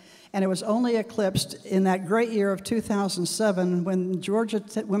Tech, and it was only eclipsed in that great year of 2007 when the Georgia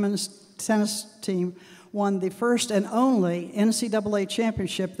women's tennis team won the first and only NCAA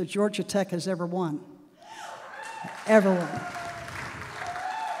championship that Georgia Tech has ever won. Ever won.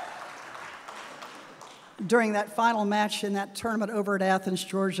 During that final match in that tournament over at Athens,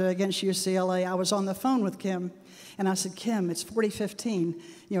 Georgia, against UCLA, I was on the phone with Kim, and I said, Kim, it's 40-15.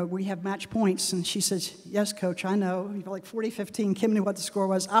 You know, we have match points. And she says, yes, Coach, I know. Like 40-15. Kim knew what the score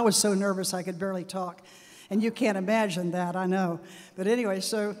was. I was so nervous I could barely talk. And you can't imagine that, I know. But anyway,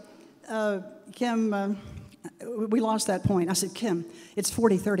 so Kim, we lost that point. I said, Kim, it's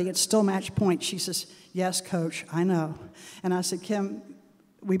 40-30. It's still match point. She says, yes, Coach, I know. And I said, Kim,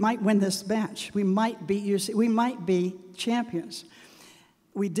 we might win this match. We might beat UC. We might be champions.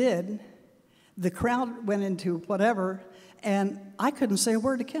 We did. The crowd went into whatever, and I couldn't say a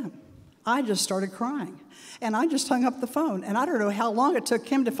word to Kim. I just started crying. And I just hung up the phone. And I don't know how long it took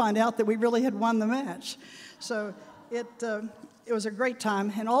Kim to find out that we really had won the match. So it was a great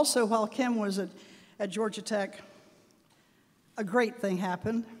time. And also, while Kim was at Georgia Tech, a great thing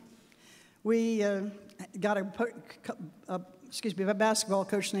happened. We got a basketball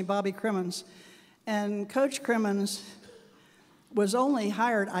coach named Bobby Crimmins. And Coach Crimmins was only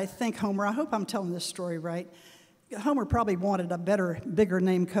hired, I think, Homer, I hope I'm telling this story right. Homer probably wanted a better, bigger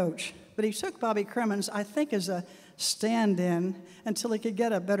name coach, but he took Bobby Cremins, I think, as a stand-in until he could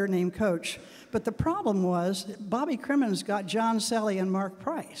get a better name coach. But the problem was Bobby Cremins got John Selly and Mark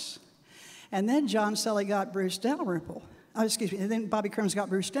Price. And then John Selly got Bruce Dalrymple. And then Bobby Cremins got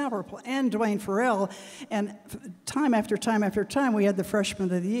Bruce Dalrymple and Dwayne Farrell. And time after time after time, we had the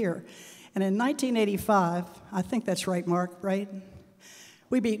Freshman of the Year. And in 1985, I think that's right, Mark, right?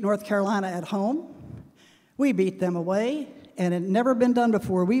 We beat North Carolina at home. We beat them away. And it had never been done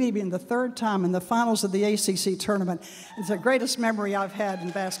before. We've been the third time in the finals of the ACC tournament. It's the greatest memory I've had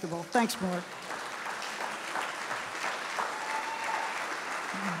in basketball. Thanks, Mark.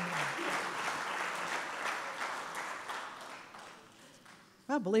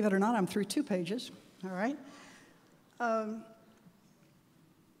 Well, believe it or not, I'm through 2 pages, all right?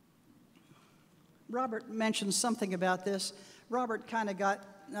 Robert mentioned something about this. Robert kind of got,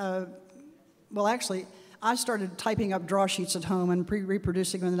 well, actually, I started typing up draw sheets at home and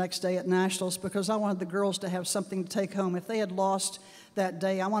reproducing them the next day at nationals because I wanted the girls to have something to take home. If they had lost that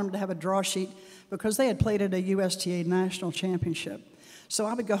day, I wanted them to have a draw sheet because they had played at a USTA national championship. So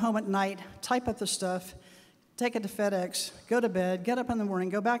I would go home at night, type up the stuff, take it to FedEx, go to bed, get up in the morning,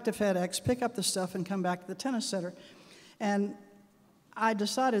 go back to FedEx, pick up the stuff, and come back to the tennis center. And I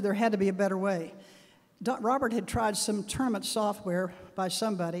decided there had to be a better way. Robert had tried some tournament software by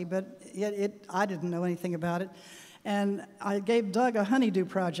somebody, but I didn't know anything about it. And I gave Doug a honeydew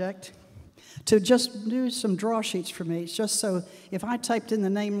project to just do some draw sheets for me, just so if I typed in the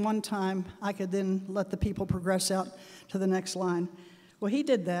name one time, I could then let the people progress out to the next line. Well, he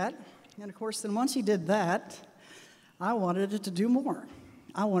did that, and of course, then once he did that, I wanted it to do more.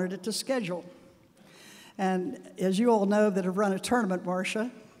 I wanted it to schedule. And as you all know that have run a tournament,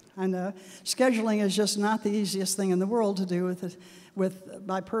 Marcia, I know scheduling is just not the easiest thing in the world to do with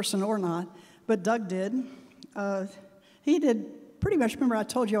by person or not, but Doug did. He did pretty much, remember I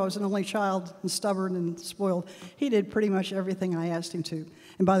told you I was an only child and stubborn and spoiled. He did pretty much everything I asked him to.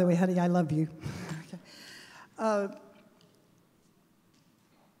 And by the way, honey, I love you. Okay.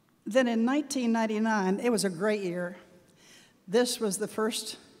 Then in 1999, it was a great year. This was the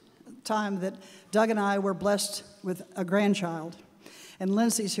first time that Doug and I were blessed with a grandchild. And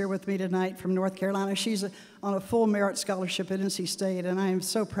Lindsay's here with me tonight from North Carolina. She's on a full merit scholarship at NC State, and I am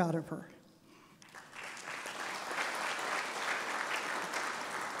so proud of her.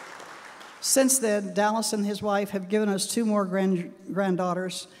 Since then, Dallas and his wife have given us 2 more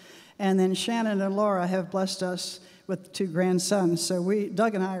granddaughters, and then Shannon and Laura have blessed us with 2 grandsons. So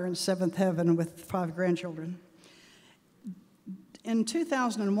Doug and I are in 7th heaven with 5 grandchildren. In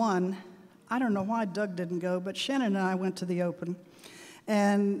 2001, I don't know why Doug didn't go, but Shannon and I went to the Open.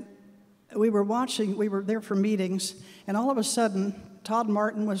 And we were there for meetings, and all of a sudden, Todd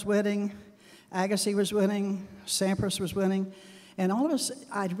Martin was winning, Agassi was winning, Sampras was winning, and all of us,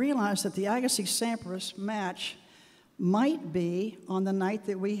 I realized that the Agassi-Sampras match might be on the night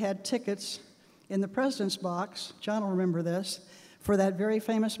that we had tickets in the president's box, John will remember this, for that very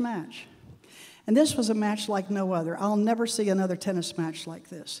famous match. And this was a match like no other. I'll never see another tennis match like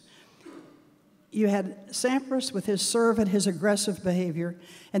this. You had Sampras with his serve and his aggressive behavior,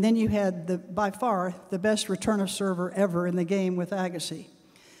 and then you had, by far, the best return of server ever in the game with Agassi.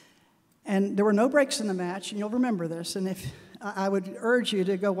 And there were no breaks in the match, and you'll remember this, and if I would urge you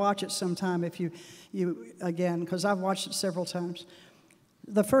to go watch it sometime if you again, because I've watched it several times.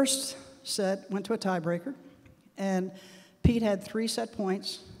 The first set went to a tiebreaker, and Pete had 3 set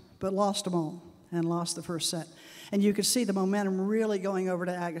points, but lost them all, and lost the first set. And you could see the momentum really going over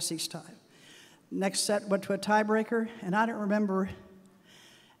to Agassi's tie. Next set went to a tiebreaker, and I don't remember.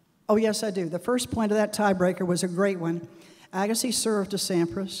 Oh, yes, I do. The first point of that tiebreaker was a great one. Agassi served to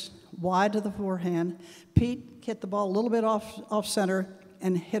Sampras, wide to the forehand. Pete hit the ball a little bit off center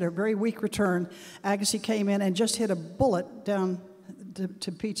and hit a very weak return. Agassi came in and just hit a bullet down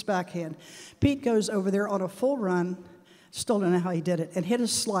to Pete's backhand. Pete goes over there on a full run, still don't know how he did it, and hit a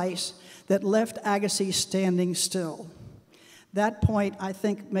slice that left Agassi standing still. That point, I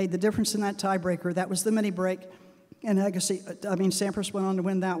think, made the difference in that tiebreaker. That was the mini break, and Sampras went on to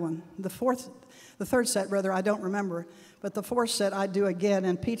win that one. The third set, rather, I don't remember, but the 4th set I do again,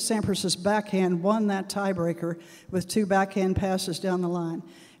 and Pete Sampras's backhand won that tiebreaker with 2 backhand passes down the line.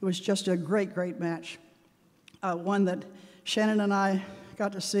 It was just a great, great match. One that Shannon and I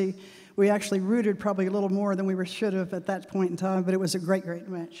got to see. We actually rooted probably a little more than we should have at that point in time, but it was a great, great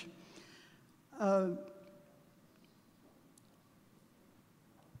match.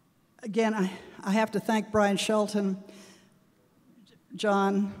 Again, I have to thank Brian Shelton,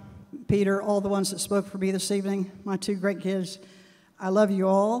 John, Peter, all the ones that spoke for me this evening, my 2 great kids, I love you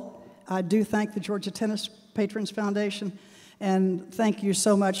all. I do thank the Georgia Tennis Patrons Foundation, and thank you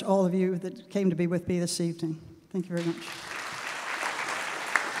so much, all of you that came to be with me this evening. Thank you very much.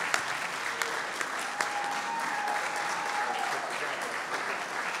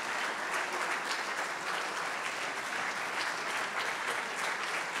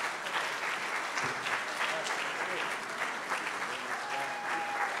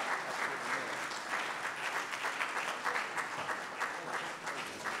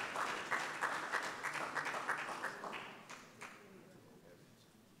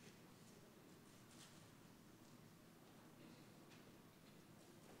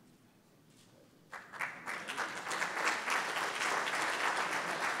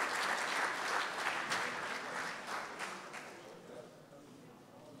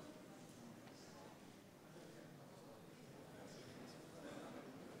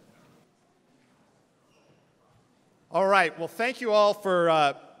 All right. Well, thank you all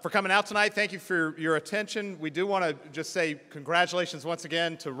for coming out tonight. Thank you for your attention. We do want to just say congratulations once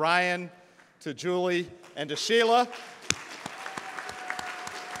again to Ryan, to Julie, and to Sheila.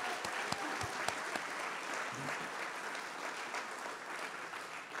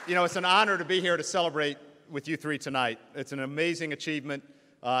 You know, it's an honor to be here to celebrate with you three tonight. It's an amazing achievement.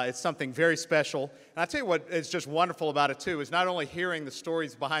 It's something very special. And I'll tell you what is just wonderful about it, too, is not only hearing the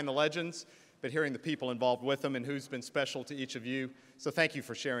stories behind the legends, but hearing the people involved with them and who's been special to each of you. So thank you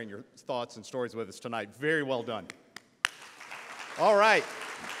for sharing your thoughts and stories with us tonight. Very well done. All right.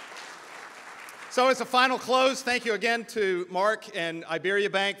 So as a final close, thank you again to Mark and Iberia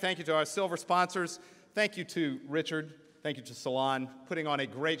Bank. Thank you to our silver sponsors. Thank you to Richard. Thank you to Salon, putting on a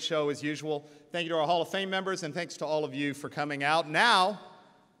great show as usual. Thank you to our Hall of Fame members, and thanks to all of you for coming out. Now,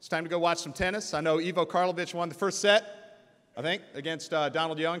 it's time to go watch some tennis. I know Ivo Karlovic won the first set, I think, against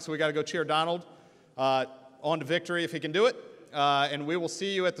Donald Young, so we got to go cheer Donald on to victory if he can do it. And we will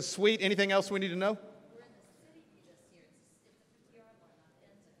see you at the suite. Anything else we need to know?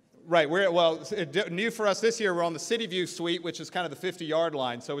 Right, new for us this year, we're on the City View suite, which is kind of the 50-yard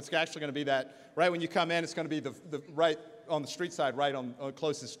line. So it's actually going to be that, right when you come in, it's going to be the right on the street side, right on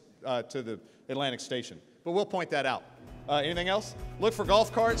closest to the Atlantic Station. But we'll point that out. Anything else? Look for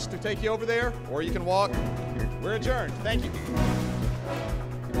golf carts to take you over there, or you can walk. We're adjourned. Thank you.